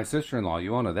 In fact, my sister-in-law,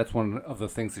 Iona, that's one of the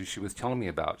things that she was telling me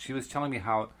about. She was telling me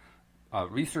how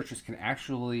researchers can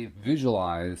actually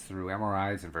visualize through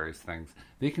MRIs and various things.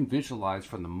 They can visualize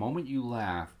from the moment you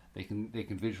laugh. They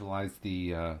can visualize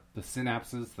the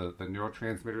synapses, the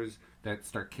neurotransmitters that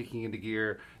start kicking into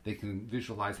gear. They can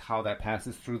visualize how that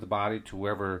passes through the body to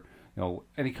wherever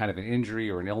any kind of an injury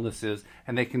or an illness is,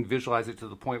 and they can visualize it to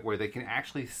the point where they can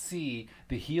actually see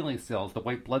the healing cells, the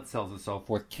white blood cells and so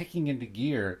forth, kicking into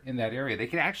gear in that area. They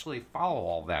can actually follow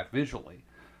all that visually,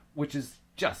 which is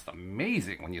just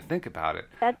amazing when you think about it.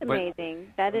 That's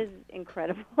amazing. That is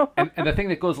incredible. and the thing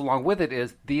that goes along with it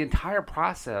is the entire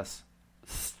process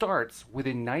starts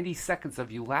within 90 seconds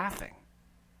of you laughing.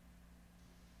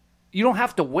 You don't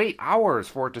have to wait hours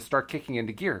for it to start kicking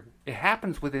into gear. It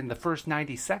happens within the first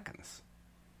 90 seconds.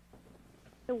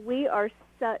 We are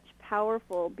such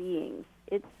powerful beings.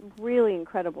 It's really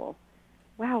incredible.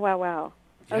 Wow.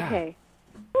 Yeah. Okay.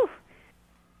 Whew.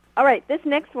 All right, this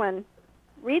next one.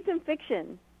 Read some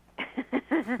fiction.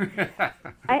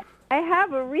 I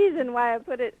have a reason why I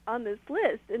put it on this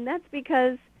list, and that's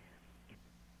because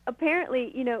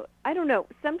apparently, I don't know,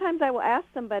 sometimes I will ask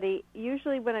somebody,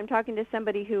 usually when I'm talking to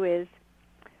somebody who is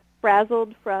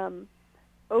frazzled from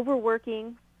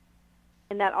overworking,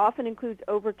 and that often includes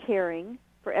overcaring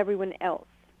for everyone else,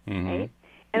 right?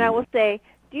 And I will say,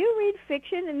 do you read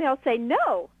fiction? And they'll say,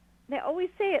 no. They always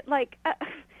say it like,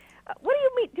 what do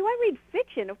you mean? Do I read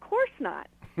fiction? Of course not.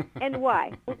 And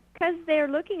why? Because they're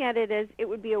looking at it as it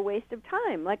would be a waste of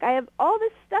time. Like, I have all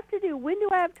this stuff to do. When do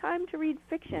I have time to read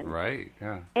fiction? Right,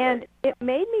 yeah. And it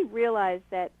made me realize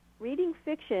that reading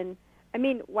fiction,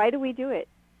 why do we do it?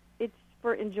 It's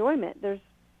for enjoyment.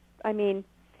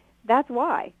 That's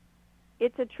why.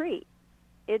 It's a treat.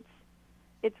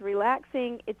 It's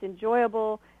relaxing, it's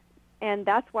enjoyable, and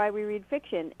that's why we read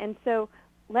fiction. And so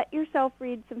let yourself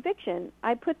read some fiction.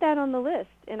 I put that on the list,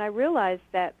 and I realized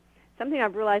that something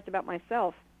I've realized about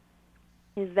myself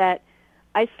is that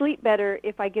I sleep better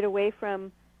if I get away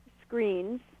from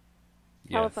screens,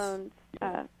 Yes. telephones,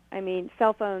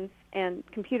 cell phones and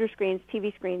computer screens,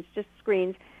 TV screens, just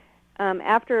screens.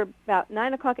 After about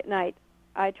 9 o'clock at night,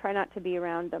 I try not to be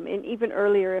around them, and even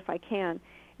earlier if I can.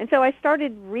 And so I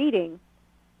started reading,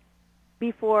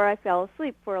 before I fell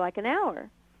asleep for like an hour.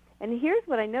 And here's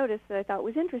what I noticed that I thought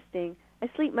was interesting. I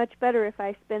sleep much better if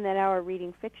I spend that hour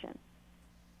reading fiction.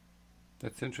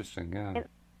 That's interesting, yeah.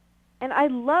 And I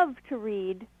love to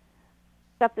read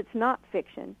stuff that's not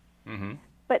fiction. Mm-hmm.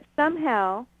 But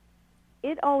somehow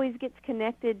it always gets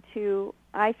connected to,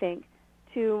 I think,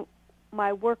 to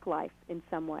my work life in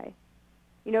some way.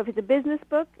 You know, if it's a business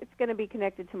book, it's going to be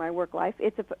connected to my work life.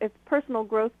 It's a personal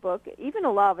growth book, even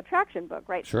a law of attraction book,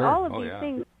 right? Sure. All of these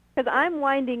things, because I'm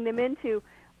winding them into,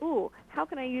 how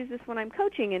can I use this when I'm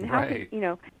coaching, and how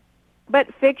can, But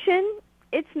fiction,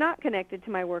 it's not connected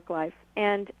to my work life,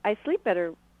 and I sleep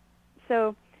better.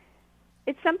 So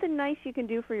it's something nice you can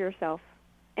do for yourself,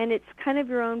 and it's kind of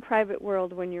your own private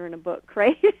world when you're in a book,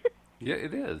 right? Yeah,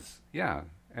 it is. Yeah,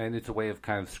 and it's a way of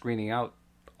kind of screening out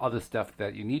other stuff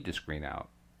that you need to screen out,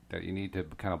 that you need to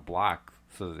kind of block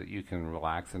so that you can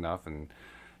relax enough and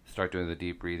start doing the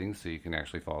deep breathing so you can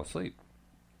actually fall asleep.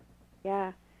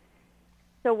 Yeah.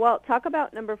 So, Walt, talk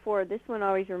about number 4. This one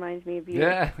always reminds me of you.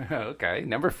 Yeah, okay.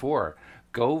 Number 4,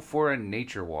 go for a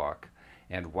nature walk.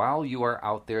 And while you are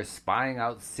out there spying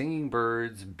out singing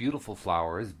birds, beautiful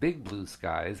flowers, big blue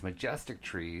skies, majestic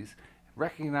trees,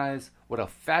 recognize what a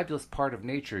fabulous part of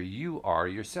nature you are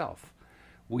yourself.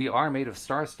 We are made of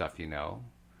star stuff, you know.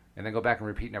 And then go back and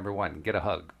repeat number 1, get a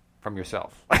hug from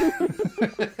yourself.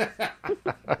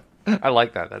 I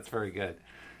like that. That's very good.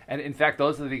 And in fact,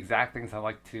 those are the exact things I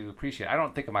like to appreciate. I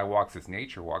don't think of my walks as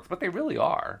nature walks, but they really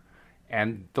are.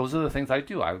 And those are the things I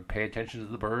do. I pay attention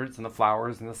to the birds and the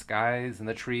flowers and the skies and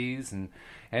the trees and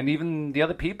even the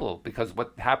other people, because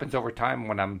what happens over time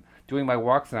when I'm doing my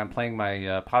walks and I'm playing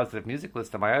my positive music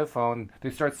list on my iPhone, they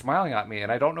start smiling at me,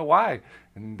 and I don't know why.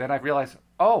 And then I realize,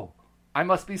 I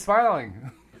must be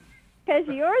smiling. Because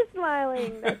you're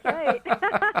smiling. That's right.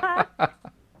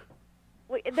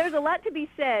 There's a lot to be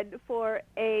said for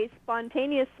a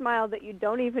spontaneous smile that you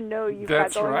don't even know you've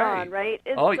got going on, right?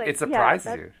 It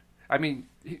surprises you. I mean,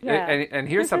 and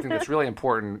here's something that's really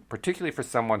important, particularly for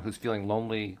someone who's feeling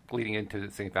lonely leading into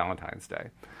St. Valentine's Day.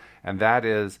 And that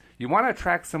is, you want to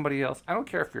attract somebody else. I don't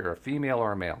care if you're a female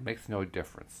or a male. It makes no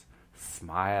difference.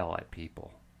 Smile at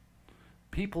people.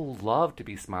 People love to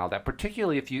be smiled at,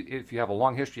 particularly if you have a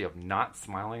long history of not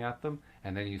smiling at them,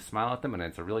 and then you smile at them and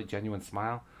it's a really genuine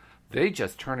smile. They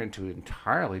just turn into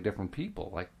entirely different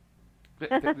people. Like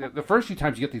the first few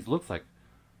times you get these looks like,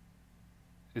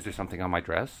 is there something on my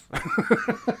dress?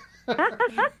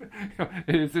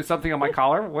 Is there something on my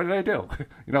collar? What did I do?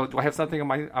 Do I have something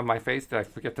on my face? Did I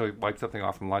forget to wipe something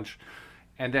off from lunch?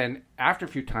 And then after a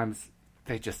few times,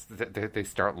 they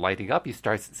start lighting up. You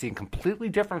start seeing completely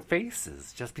different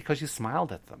faces just because you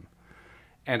smiled at them.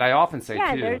 And I often say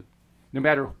too, no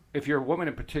matter if you're a woman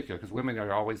in particular, because women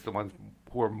are always the ones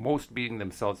who are most beating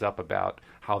themselves up about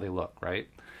how they look, right?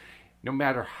 No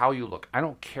matter how you look, I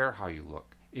don't care how you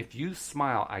look. If you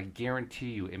smile, I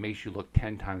guarantee you it makes you look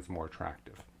 10 times more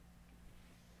attractive.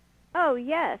 Oh,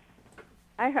 yes.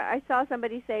 I saw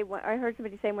somebody say, I heard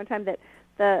somebody say one time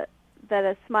that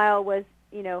a smile was,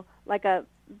 like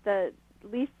the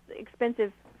least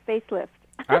expensive facelift.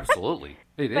 Absolutely.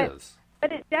 It is.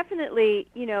 But it definitely,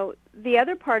 the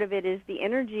other part of it is the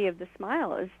energy of the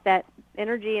smile, is that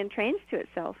energy entrains to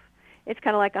itself. It's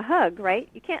kind of like a hug, right?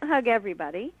 You can't hug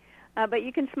everybody, but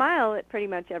you can smile at pretty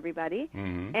much everybody.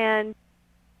 Mm-hmm.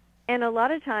 And a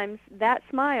lot of times that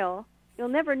smile, you'll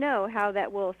never know how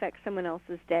that will affect someone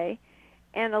else's day.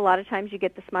 And a lot of times you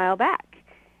get the smile back.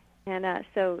 And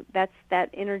so that's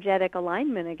that energetic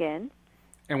alignment again.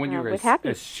 And when you're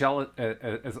not shell,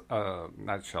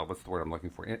 what's the word I'm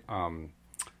looking for?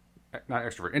 Not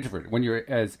extrovert, introverted. When you're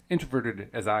as introverted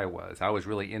as I was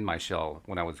really in my shell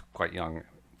when I was quite young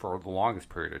for the longest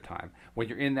period of time. When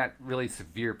you're in that really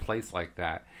severe place like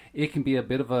that, it can be a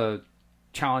bit of a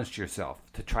challenge to yourself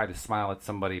to try to smile at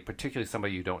somebody, particularly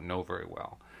somebody you don't know very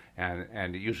well.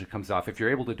 And it usually comes off, if you're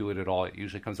able to do it at all, it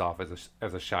usually comes off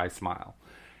as a shy smile.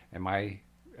 And my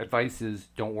advice is,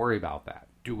 don't worry about that.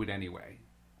 Do it anyway.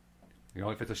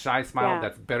 If it's a shy smile,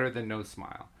 that's better than no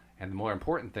smile. And the more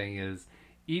important thing is,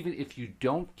 even if you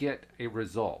don't get a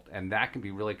result, and that can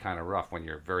be really kind of rough when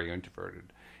you're very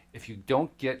introverted, if you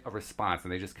don't get a response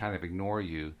and they just kind of ignore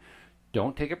you,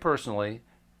 don't take it personally.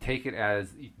 Take it as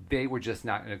they were just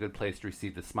not in a good place to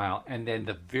receive the smile. And then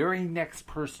the very next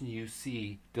person you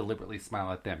see, deliberately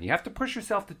smile at them. You have to push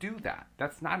yourself to do that.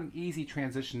 That's not an easy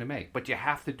transition to make, but you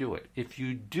have to do it. If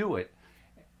you do it,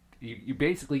 you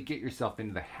basically get yourself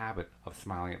into the habit of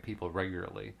smiling at people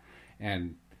regularly.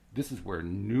 And this is where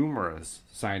numerous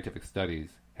scientific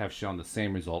studies have shown the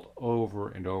same result over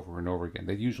and over and over again.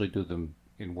 They usually do them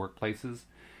in workplaces.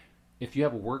 if you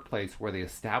have a workplace where they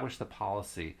establish the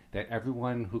policy that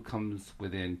everyone who comes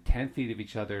within 10 feet of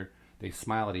each other, they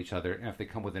smile at each other, and if they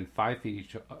come within 5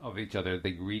 feet of each other,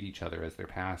 they greet each other as they're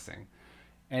passing.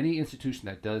 Any institution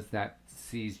that does that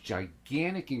sees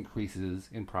gigantic increases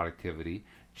in productivity,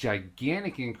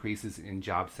 gigantic increases in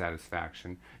job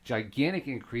satisfaction, gigantic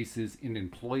increases in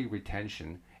employee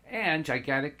retention, and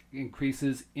gigantic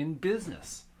increases in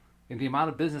business, in the amount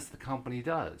of business the company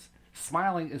does.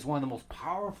 Smiling is one of the most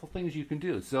powerful things you can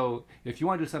do. So if you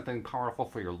want to do something powerful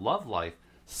for your love life,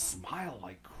 smile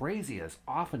like crazy as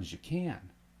often as you can.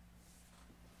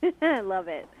 I love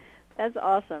it. That's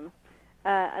awesome.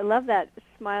 I love that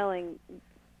smiling.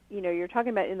 You're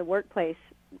talking about in the workplace,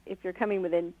 if you're coming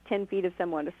within 10 feet of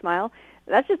someone to smile.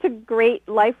 That's just a great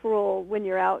life rule when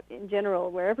you're out in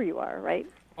general, wherever you are, right?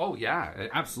 Oh, yeah,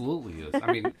 it absolutely is.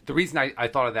 I mean, the reason I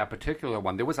thought of that particular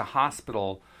one, there was a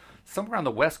hospital somewhere on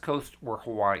the West Coast or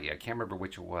Hawaii, I can't remember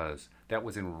which it was, that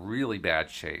was in really bad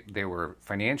shape. They were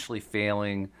financially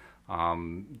failing.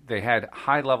 They had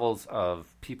high levels of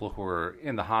people who were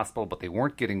in the hospital, but they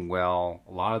weren't getting well.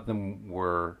 A lot of them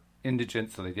were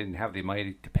indigent, so they didn't have the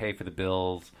money to pay for the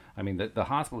bills. I mean, the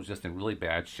hospital was just in really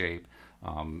bad shape.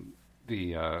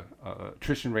 The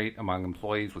attrition rate among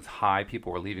employees was high.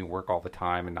 People were leaving work all the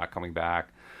time and not coming back.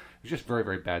 It was just a very,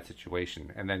 very bad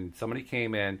situation. And then somebody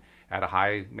came in at a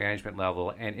high management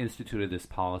level and instituted this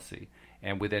policy.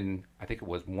 And within, I think it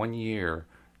was 1 year,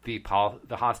 the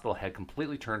hospital had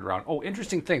completely turned around. Oh,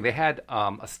 interesting thing. They had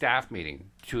a staff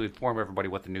meeting to inform everybody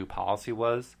what the new policy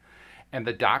was. And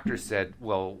the doctor said,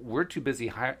 well, we're too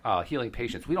busy healing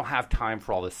patients. We don't have time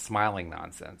for all this smiling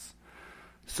nonsense.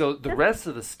 So the rest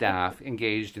of the staff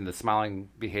engaged in the smiling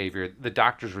behavior. The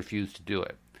doctors refused to do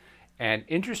it. And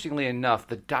interestingly enough,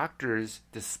 the doctors,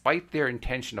 despite their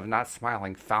intention of not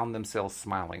smiling, found themselves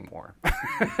smiling more.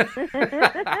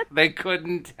 They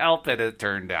couldn't help it, it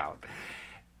turned out.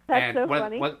 That's so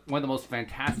funny. One of the most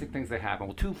fantastic things that happened,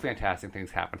 well, two fantastic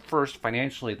things happened. First,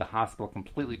 financially, the hospital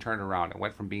completely turned around. It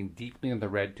went from being deeply in the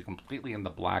red to completely in the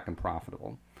black and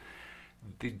profitable.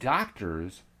 The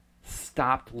doctors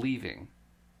stopped leaving.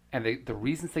 And the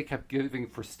reasons they kept giving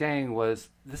for staying was,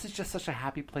 this is just such a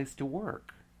happy place to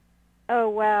work. Oh,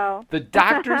 wow. The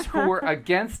doctors who were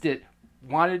against it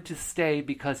wanted to stay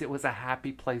because it was a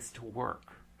happy place to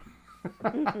work.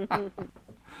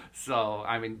 So,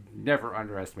 I mean, never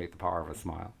underestimate the power of a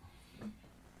smile.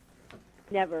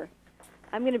 Never.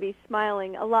 I'm going to be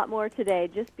smiling a lot more today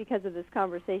just because of this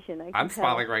conversation. I'm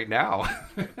smiling right now.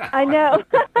 I know.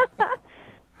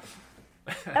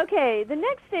 Okay, the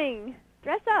next thing,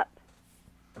 dress up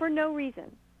for no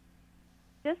reason.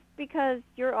 Just because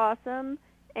you're awesome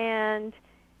and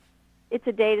it's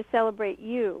a day to celebrate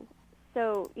you.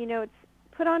 So, it's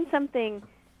put on something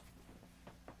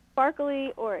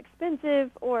sparkly or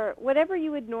expensive or whatever you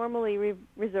would normally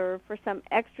reserve for some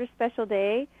extra special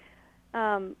day.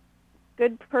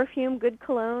 Good perfume, good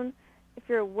cologne. If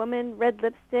you're a woman, red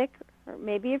lipstick. Or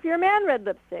maybe if you're a man, red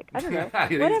lipstick. I don't know.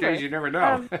 These days you never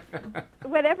know.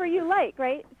 Whatever you like,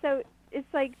 right? So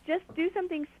it's like just do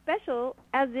something special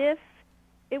as if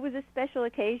it was a special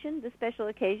occasion. The special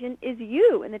occasion is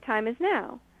you, and the time is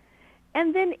now.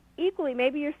 And then equally,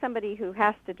 maybe you're somebody who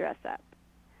has to dress up.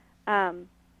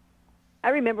 I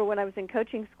remember when I was in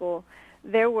coaching school,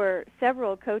 there were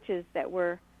several coaches that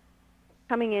were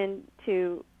coming in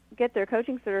to get their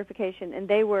coaching certification, and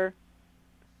they were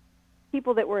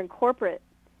people that were in corporate.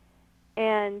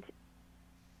 And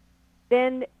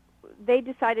then they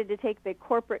decided to take the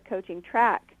corporate coaching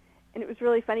track. And it was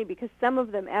really funny because some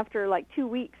of them, after like 2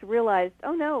 weeks, realized,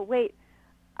 oh, no, wait,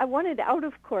 I wanted out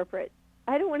of corporate.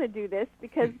 I don't want to do this,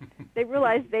 because they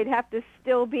realized they'd have to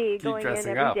still be going in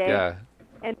every day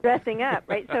and dressing up,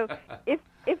 right? So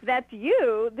if that's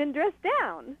you, then dress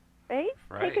down, right?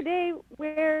 Take a day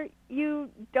where you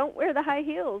don't wear the high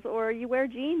heels, or you wear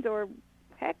jeans, or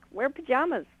heck, wear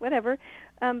pajamas, whatever.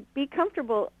 Be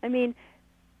comfortable. I mean,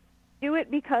 do it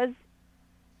because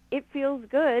it feels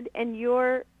good and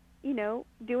you're,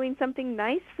 doing something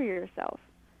nice for yourself.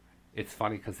 It's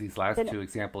funny because these last two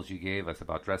examples you gave us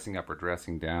about dressing up or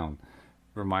dressing down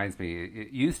reminds me,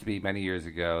 it used to be many years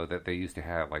ago that they used to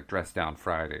have like Dress Down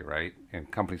Friday, right? And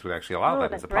companies would actually allow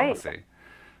that as a policy. Right.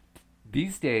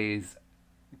 These days,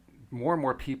 more and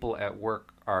more people at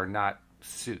work are not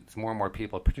suits. More and more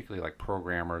people, particularly like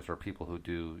programmers or people who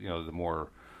do, the more,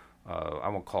 I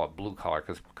won't call it blue collar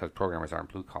because programmers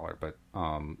aren't blue collar, but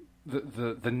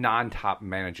the non-top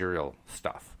managerial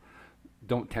stuff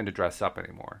don't tend to dress up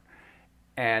anymore.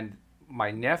 And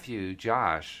my nephew,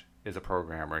 Josh, is a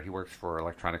programmer. He works for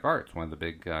Electronic Arts, one of the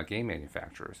big game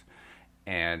manufacturers.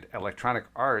 And Electronic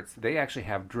Arts, they actually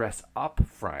have Dress Up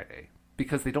Friday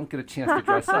because they don't get a chance to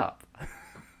dress up.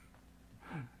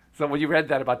 So when you read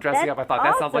that about dressing up, I thought,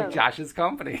 that sounds like Josh's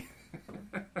company.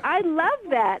 I love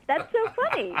that. That's so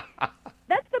funny.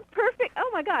 That's the perfect, oh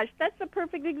my gosh, that's the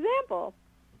perfect example.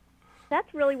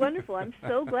 That's really wonderful. I'm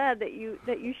so glad that you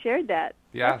shared that.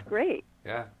 Yeah. That's great.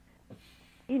 Yeah.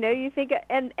 You know, you think,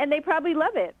 and they probably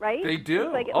love it, right? They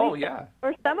do. Like Yeah.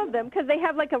 Or some of them, because they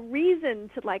have like a reason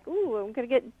to like, ooh, I'm going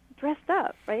to get dressed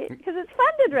up, right? Because it's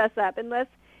fun to dress up, unless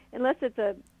it's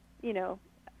a, you know,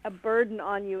 a burden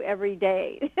on you every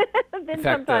day. Then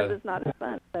fact, sometimes it's not as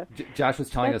fun. So. Josh was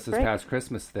telling us this past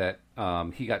Christmas that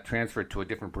he got transferred to a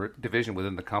different division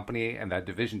within the company, and that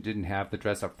division didn't have the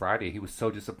Dress Up Friday. He was so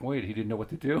disappointed. He didn't know what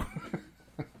to do.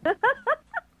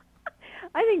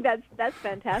 I think that's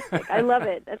fantastic. I love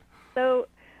it. That's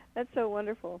so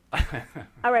wonderful.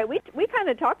 All right, we kind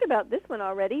of talked about this one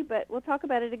already, but we'll talk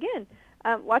about it again.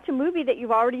 Watch a movie that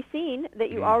you've already seen,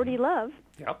 that you already love,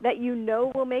 that you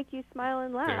know will make you smile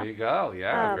and laugh. There you go.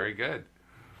 Yeah, very good.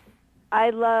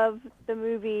 I love the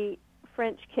movie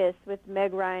French Kiss with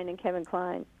Meg Ryan and Kevin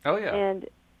Kline. Oh yeah.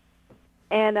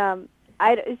 And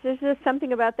there's just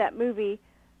something about that movie.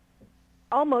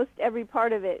 Almost every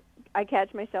part of it, I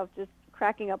catch myself just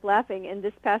cracking up laughing. And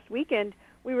this past weekend,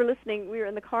 we were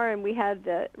in the car, and we had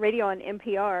the radio on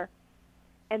NPR,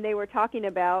 and they were talking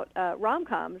about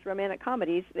rom-coms, romantic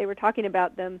comedies. They were talking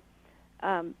about them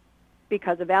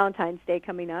because of Valentine's Day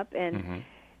coming up, and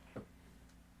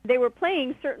they were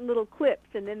playing certain little clips,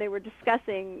 and then they were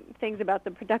discussing things about the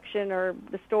production or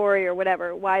the story or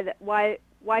whatever, why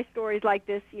stories like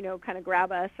this, you know, kind of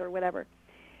grab us or whatever.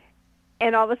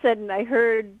 And all of a sudden, I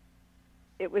heard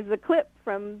it was the clip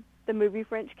from the movie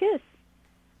French Kiss.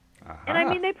 And I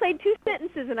mean, they played 2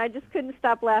 sentences, and I just couldn't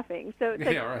stop laughing. So it's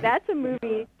like, that's a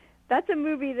movie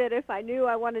that if I knew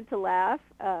I wanted to laugh,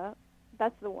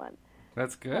 that's the one.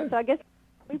 That's good. So I guess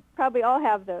we probably all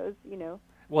have those, you know.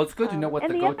 Well, it's good to know what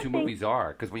the go-to movies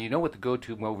are, because when you know what the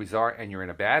go-to movies are and you're in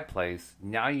a bad place,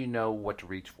 now you know what to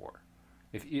reach for.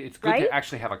 It's good to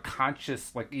actually have a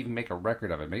conscious, like even make a record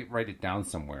of it, write it down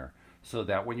somewhere, so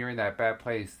that when you're in that bad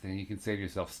place, then you can say to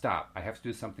yourself, stop, I have to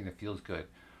do something that feels good.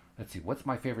 Let's see, what's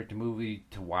my favorite movie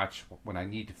to watch when I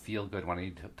need to feel good, when I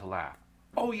need to laugh?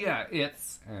 Oh, yeah,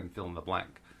 it's, and fill in the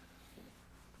blank.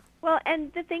 Well,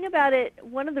 and the thing about it,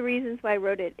 one of the reasons why I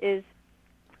wrote it is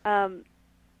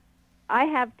I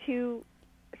have 2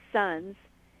 sons,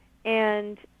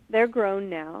 and they're grown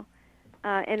now.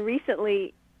 And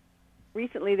recently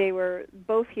they were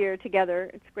both here together.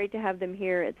 It's great to have them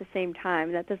here at the same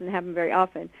time. That doesn't happen very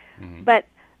often. Mm-hmm. But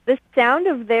the sound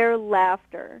of their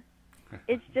laughter,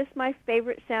 it's just my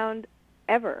favorite sound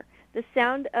ever. The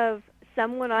sound of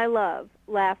someone I love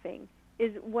laughing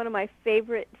is one of my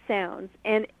favorite sounds,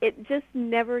 and it just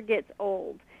never gets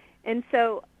old. And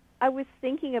so I was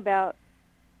thinking about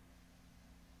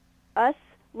us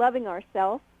loving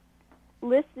ourselves,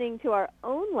 listening to our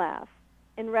own laugh,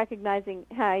 and recognizing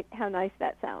how nice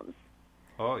that sounds.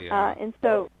 Oh, yeah. And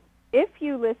so if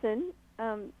you listen,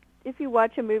 if you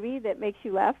watch a movie that makes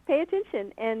you laugh, pay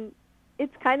attention. And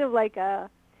it's kind of like a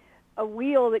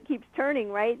wheel that keeps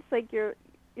turning, right? It's like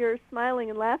you're smiling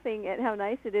and laughing at how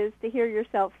nice it is to hear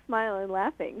yourself smile and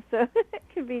laughing. So it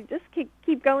can be just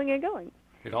keep going and going.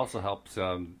 It also helps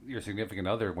your significant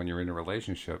other when you're in a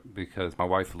relationship, because my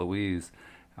wife Louise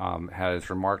has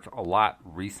remarked a lot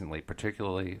recently,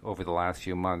 particularly over the last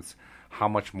few months, how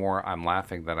much more I'm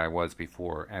laughing than I was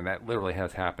before. And that literally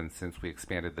has happened since we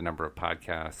expanded the number of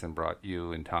podcasts and brought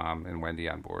you and Tom and Wendy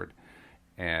on board.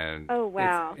 And oh,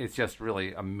 wow. It's just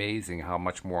really amazing how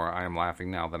much more I am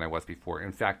laughing now than I was before.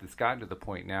 In fact, it's gotten to the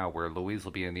point now where Louise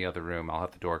will be in the other room. I'll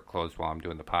have the door closed while I'm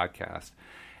doing the podcast.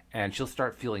 And she'll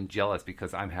start feeling jealous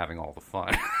because I'm having all the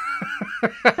fun.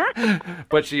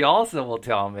 But she also will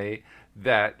tell me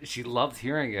that she loves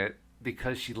hearing it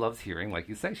because she loves hearing, like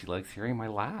you say, she likes hearing my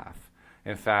laugh.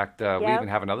 In fact, we even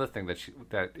have another thing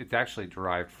that it's actually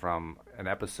derived from an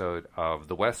episode of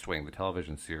The West Wing, the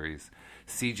television series.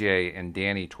 CJ and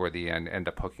Danny toward the end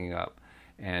up hooking up.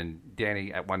 And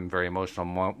Danny, at one very emotional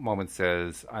moment,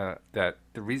 says that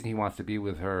the reason he wants to be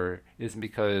with her isn't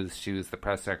because she was the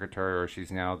press secretary or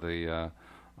she's now the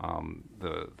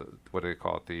what do they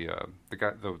call it, the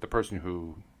guy, the person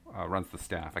who runs the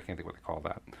staff. I can't think what they call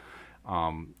that.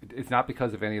 It's not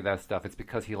because of any of that stuff. It's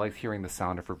because he likes hearing the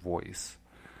sound of her voice.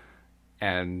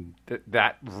 And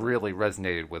that really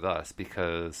resonated with us,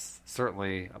 because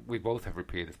certainly we both have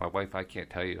repeated this. My wife, I can't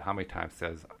tell you how many times,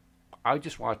 says, I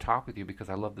just want to talk with you because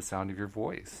I love the sound of your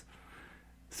voice.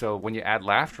 So when you add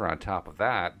laughter on top of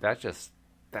that, that just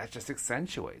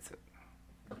accentuates it.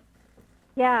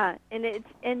 Yeah,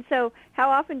 and so how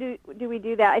often do we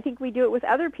do that? I think we do it with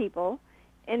other people,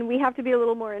 and we have to be a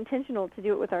little more intentional to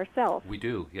do it with ourselves. We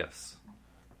do, yes.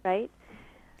 Right?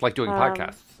 It's like doing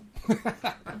podcasts.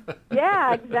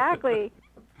 Yeah, exactly.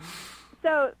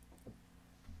 So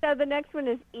the next one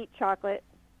is eat chocolate.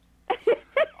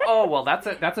 Oh, well, that's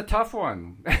a tough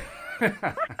one.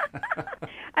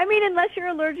 I mean, unless you're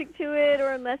allergic to it,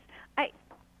 or unless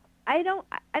I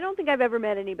don't think I've ever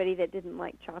met anybody that didn't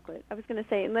like chocolate. I was going to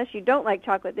say, unless you don't like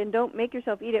chocolate, then don't make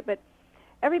yourself eat it. But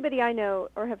everybody I know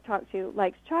or have talked to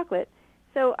likes chocolate.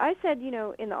 So I said,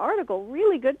 in the article,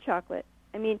 really good chocolate.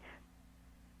 I mean,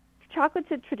 chocolate's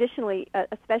traditionally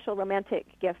a special romantic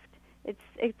gift.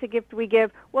 It's a gift we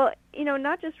give. Well,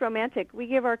 not just romantic. We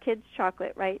give our kids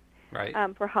chocolate, right? Right.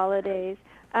 For holidays.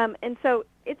 And so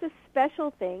it's a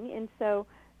special thing. And so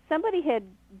somebody had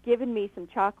given me some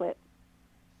chocolate,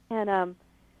 and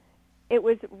it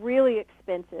was really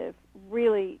expensive,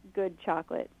 really good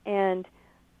chocolate. And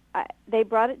they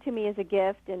brought it to me as a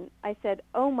gift, and I said,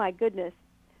 oh, my goodness,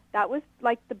 that was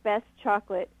like the best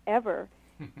chocolate ever.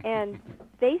 And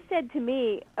they said to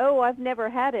me, oh, I've never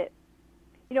had it.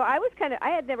 I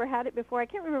had never had it before. I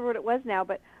can't remember what it was now,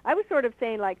 but I was sort of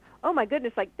saying like, oh my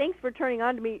goodness, like thanks for turning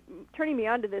me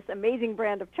on to this amazing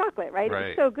brand of chocolate, right? Right. It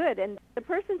was so good. And the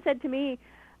person said to me,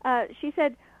 she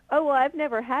said, oh, well, I've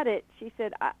never had it. She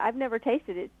said, I've never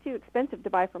tasted it. It's too expensive to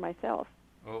buy for myself.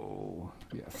 Oh,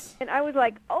 yes. And I was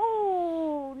like,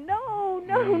 oh,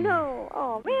 no.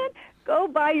 Oh, man, go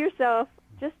buy yourself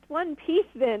just one piece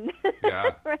then.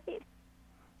 Yeah. Right?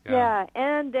 Yeah.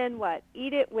 And then what?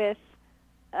 Eat it with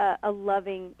a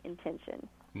loving intention.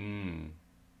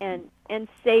 And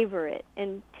savor it,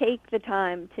 and take the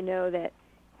time to know that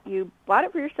you bought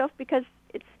it for yourself because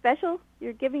it's special.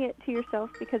 You're giving it to yourself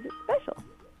because it's special.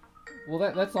 Well,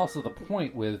 that's also the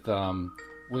point with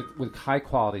high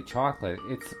quality chocolate.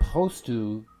 It's supposed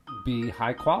to be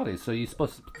high quality, so you're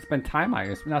supposed to spend time on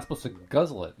it. You're not supposed to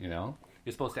guzzle it. You're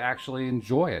supposed to actually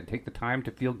enjoy it, take the time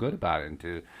to feel good about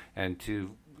it, and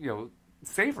to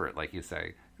savor it, like you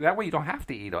say. That way, you don't have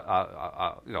to eat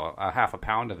a half a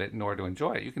pound of it in order to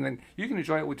enjoy it. You can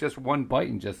enjoy it with just one bite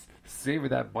and just savor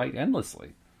that bite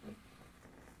endlessly.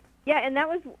 Yeah, and that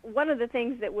was one of the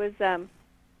things that was.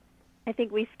 I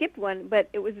think we skipped one, but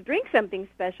it was drink something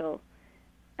special,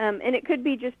 and it could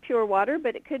be just pure water,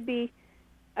 but it could be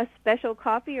a special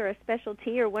coffee or a special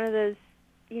tea or one of those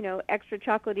extra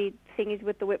chocolatey thingies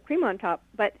with the whipped cream on top.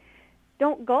 But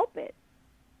don't gulp it.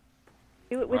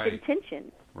 Do it with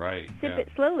intention. Right. Sip it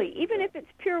slowly. Even if it's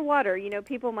pure water,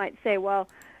 people might say, well,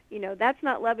 that's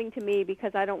not loving to me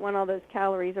because I don't want all those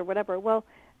calories or whatever. Well,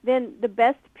 then the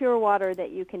best pure water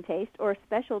that you can taste, or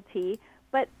special tea,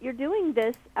 but you're doing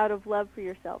this out of love for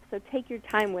yourself. So take your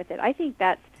time with it. I think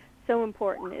that's so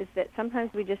important, is that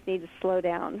sometimes we just need to slow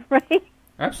down, right?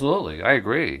 Absolutely. I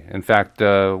agree. In fact,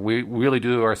 we really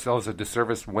do ourselves a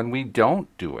disservice when we don't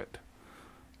do it,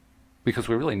 because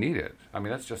we really need it. I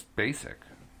mean, that's just basic.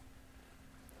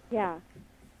 Yeah,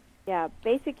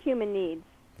 basic human needs.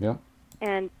 Yeah.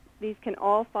 And these can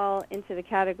all fall into the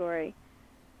category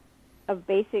of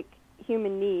basic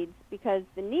human needs, because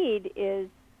the need is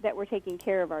that we're taking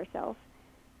care of ourselves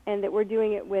and that we're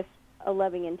doing it with a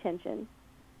loving intention.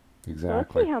 Exactly. So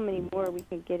let's see how many more we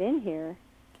can get in here.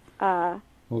 Well,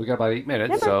 we got about 8 minutes,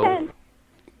 number so 10.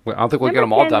 I don't think we'll get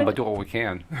them all done, but do what we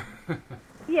can.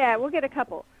 Yeah, we'll get a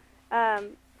couple.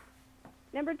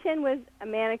 Number 10 was a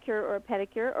manicure or a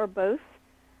pedicure, or both.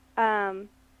 And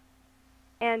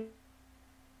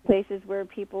places where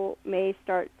people may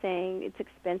start saying it's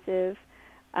expensive.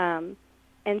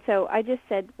 And so I just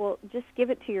said, well, just give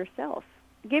it to yourself.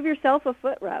 Give yourself a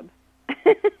foot rub.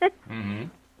 Mm-hmm.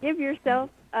 Give yourself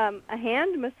a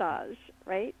hand massage,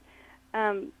 right?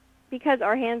 Because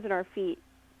our hands and our feet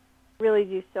really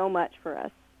do so much for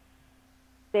us.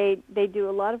 They do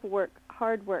a lot of work,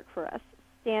 hard work for us,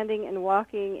 standing and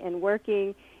walking and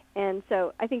working. And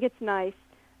so I think it's nice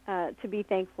to be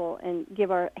thankful and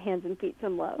give our hands and feet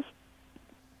some love.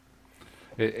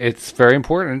 It's very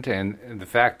important, and the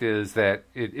fact is that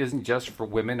it isn't just for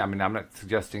women. I mean, I'm not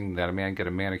suggesting that a man get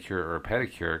a manicure or a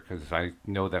pedicure, because I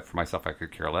know that for myself I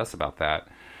could care less about that.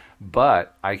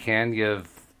 But I can give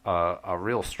a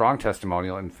real strong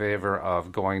testimonial in favor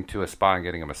of going to a spa and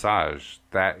getting a massage.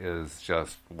 That is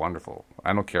just wonderful.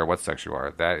 I don't care what sex you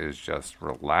are. That is just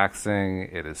relaxing.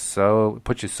 It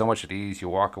puts you so much at ease. You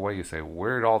walk away, you say,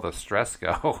 where did all the stress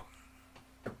go?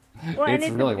 Well, it's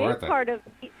really worth it.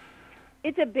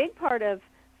 It's a big part of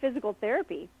physical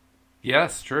therapy.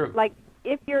 Yes, true. Like,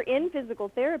 if you're in physical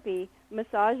therapy,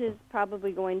 massage is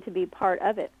probably going to be part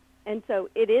of it. And so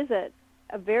it is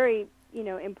a very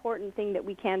important thing that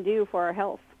we can do for our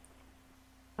health.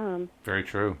 Very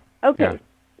true. Okay. Yeah.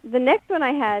 The next one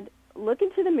I had, look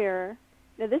into the mirror.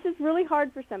 Now, this is really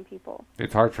hard for some people.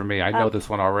 It's hard for me. I know this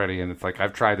one already, and it's like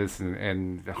I've tried this,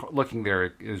 and looking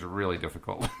there is really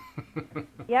difficult.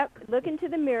 Yep. Look into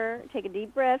the mirror, take a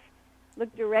deep breath,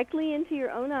 look directly into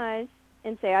your own eyes,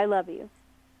 and say, I love you.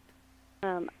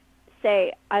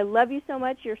 Say, I love you so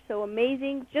much. You're so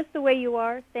amazing, just the way you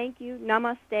are. Thank you.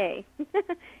 Namaste.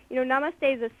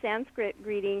 Namaste is a Sanskrit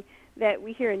greeting that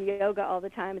we hear in yoga all the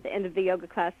time. At the end of the yoga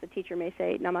class, the teacher may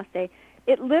say, Namaste.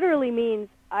 It literally means,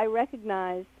 I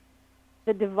recognize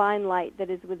the divine light that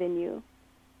is within you.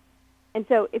 And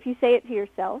so if you say it to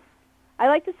yourself, I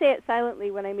like to say it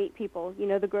silently when I meet people.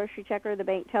 The grocery checker, the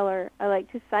bank teller. I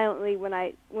like to silently,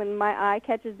 when my eye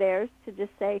catches theirs, to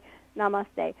just say,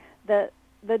 Namaste.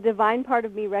 The divine part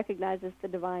of me recognizes the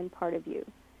divine part of you.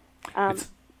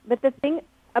 But the thing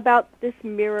about this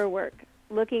mirror work,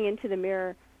 looking into the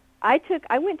mirror, I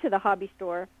went to the hobby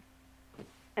store,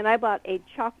 and I bought a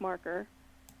chalk marker,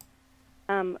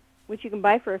 which you can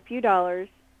buy for a few dollars,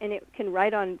 and it can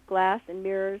write on glass and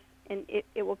mirrors, and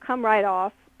it will come right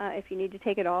off if you need to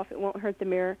take it off. It won't hurt the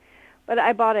mirror. But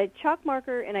I bought a chalk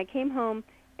marker, and I came home,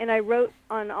 and I wrote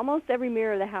on almost every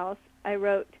mirror of the house, I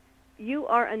wrote, you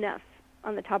are enough,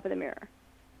 on the top of the mirror.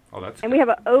 Oh, that's and good. We have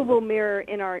an oval mirror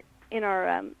in our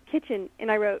kitchen,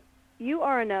 and I wrote, you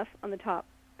are enough on the top.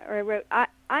 Or I wrote, I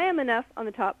am enough on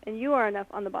the top, and you are enough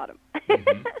on the bottom.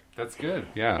 Mm-hmm. That's good,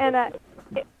 yeah. And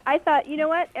I thought, you know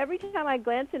what? Every time I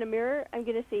glance in a mirror, I'm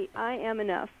going to see I am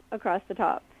enough across the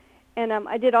top. And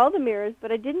I did all the mirrors,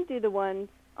 but I didn't do the ones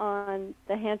on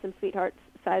the Handsome Sweethearts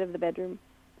side of the bedroom.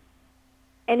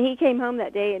 And he came home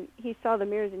that day, and he saw the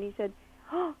mirrors, and he said,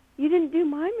 oh, you didn't do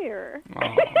my mirror.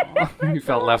 You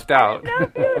felt left out.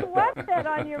 No, you would want that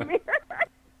on your mirror.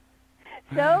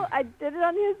 So I did it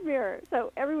on his mirror.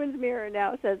 So everyone's mirror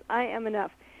now says, I am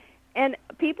enough. And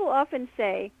people often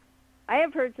say, I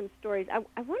have heard some stories. I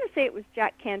want to say it was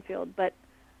Jack Canfield, but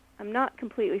I'm not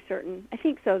completely certain. I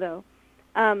think so, though.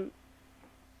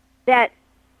 That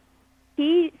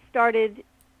he started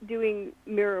doing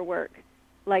mirror work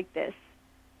like this,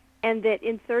 and that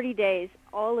in 30 days,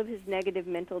 all of his negative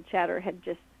mental chatter had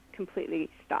just completely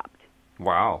stopped.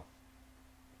 Wow.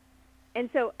 And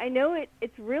so I know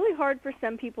it's really hard for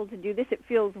some people to do this. It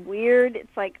feels weird.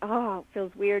 It's like, it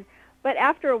feels weird. But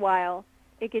after a while,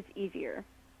 it gets easier.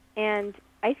 And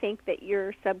I think that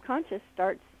your subconscious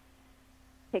starts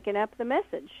picking up the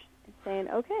message and saying,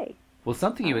 okay. Well,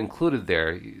 something you included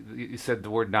there, you said the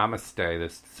word namaste,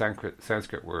 this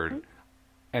Sanskrit word, mm-hmm.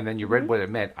 and then you read what it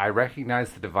meant. I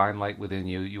recognize the divine light within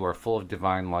you. You are full of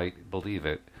divine light. Believe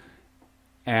it.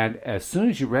 And as soon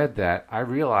as you read that, I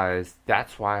realized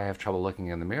that's why I have trouble looking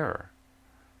in the mirror.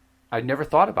 I'd never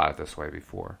thought about it this way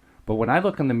before. But when I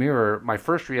look in the mirror, my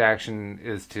first reaction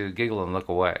is to giggle and look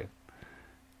away.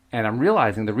 And I'm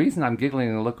realizing the reason I'm giggling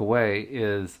and look away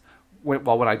is,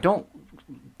 when I don't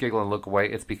giggle and look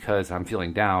away, it's because I'm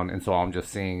feeling down, and so I'm just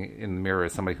seeing in the mirror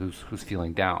as somebody who's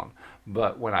feeling down.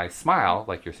 But when I smile,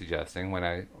 like you're suggesting, when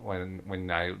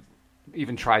I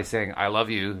even try saying I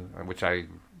love you, which I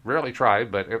rarely try,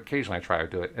 but occasionally I try to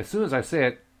do it. As soon as I say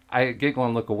it, I giggle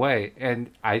and look away,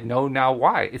 and I know now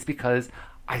why. It's because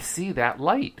I see that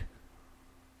light.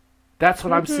 That's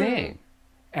what I'm seeing.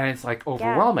 And it's like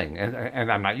overwhelming,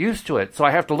 and I'm not used to it. So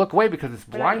I have to look away because it's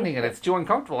blinding and it's too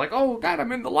uncomfortable. Like, oh, God,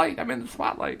 I'm in the light. I'm in the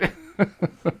spotlight.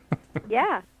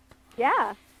 Yeah.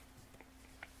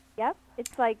 Yep.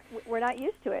 It's like we're not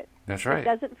used to it. That's right. It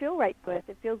doesn't feel right to us.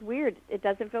 It feels weird. It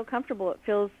doesn't feel comfortable. It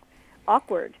feels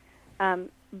awkward.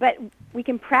 But we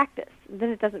can practice. Then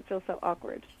it doesn't feel so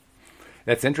awkward.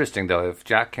 That's interesting, though. If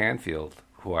Jack Canfield,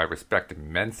 who I respect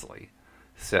immensely,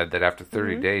 said that after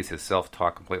 30 days his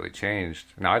self-talk completely changed.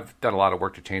 Now, I've done a lot of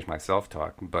work to change my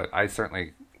self-talk, but I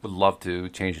certainly would love to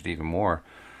change it even more.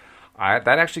 That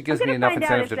actually gives me enough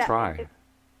incentive to try.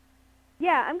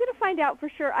 Yeah, I'm going to find out for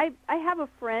sure. I have a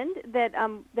friend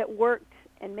that worked,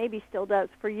 and maybe still does,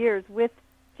 for years with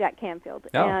Jack Canfield.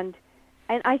 Oh. And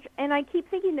I keep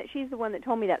thinking that she's the one that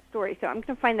told me that story, so I'm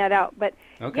going to find that out. But,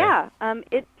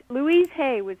 Louise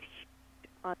Hay was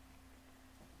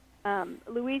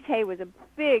Louise Hay was a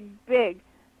big, big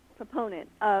proponent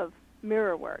of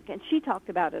mirror work, and she talked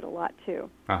about it a lot, too.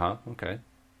 Okay.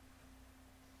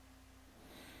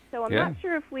 So I'm not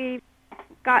sure if we've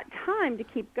got time to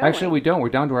keep going. Actually, we don't. We're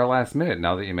down to our last minute.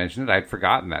 Now that you mentioned it, I'd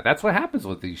forgotten that. That's what happens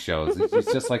with these shows.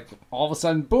 It's just like, all of a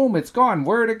sudden, boom, it's gone.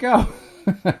 Where'd it go?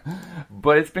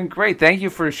 But it's been great. Thank you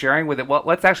for sharing with it. Well,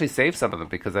 let's actually save some of them,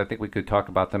 because I think we could talk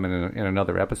about them in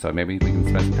another episode. Maybe we can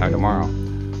spend some time tomorrow.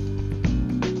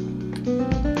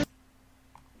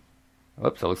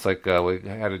 Oops, it looks like we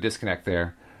had a disconnect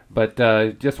there. But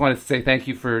just wanted to say thank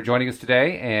you for joining us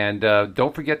today. And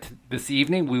don't forget, this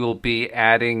evening we will be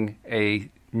adding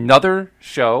another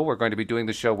show. We're going to be doing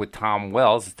the show with Tom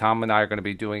Wells. Tom and I are going to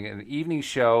be doing an evening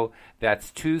show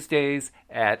that's Tuesdays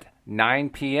at 9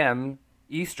 p.m.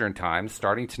 Eastern Time,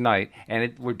 starting tonight.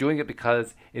 And we're doing it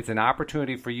because it's an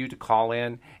opportunity for you to call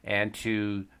in and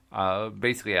to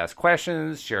basically ask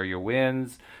questions, share your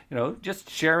wins, just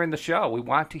share in the show. We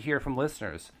want to hear from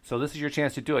listeners. So this is your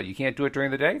chance to do it. You can't do it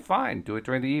during the day? Fine. Do it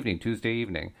during the evening, Tuesday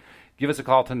evening. Give us a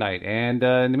call tonight. And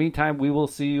in the meantime, we will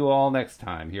see you all next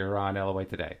time here on LOA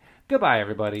Today. Goodbye,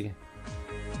 everybody.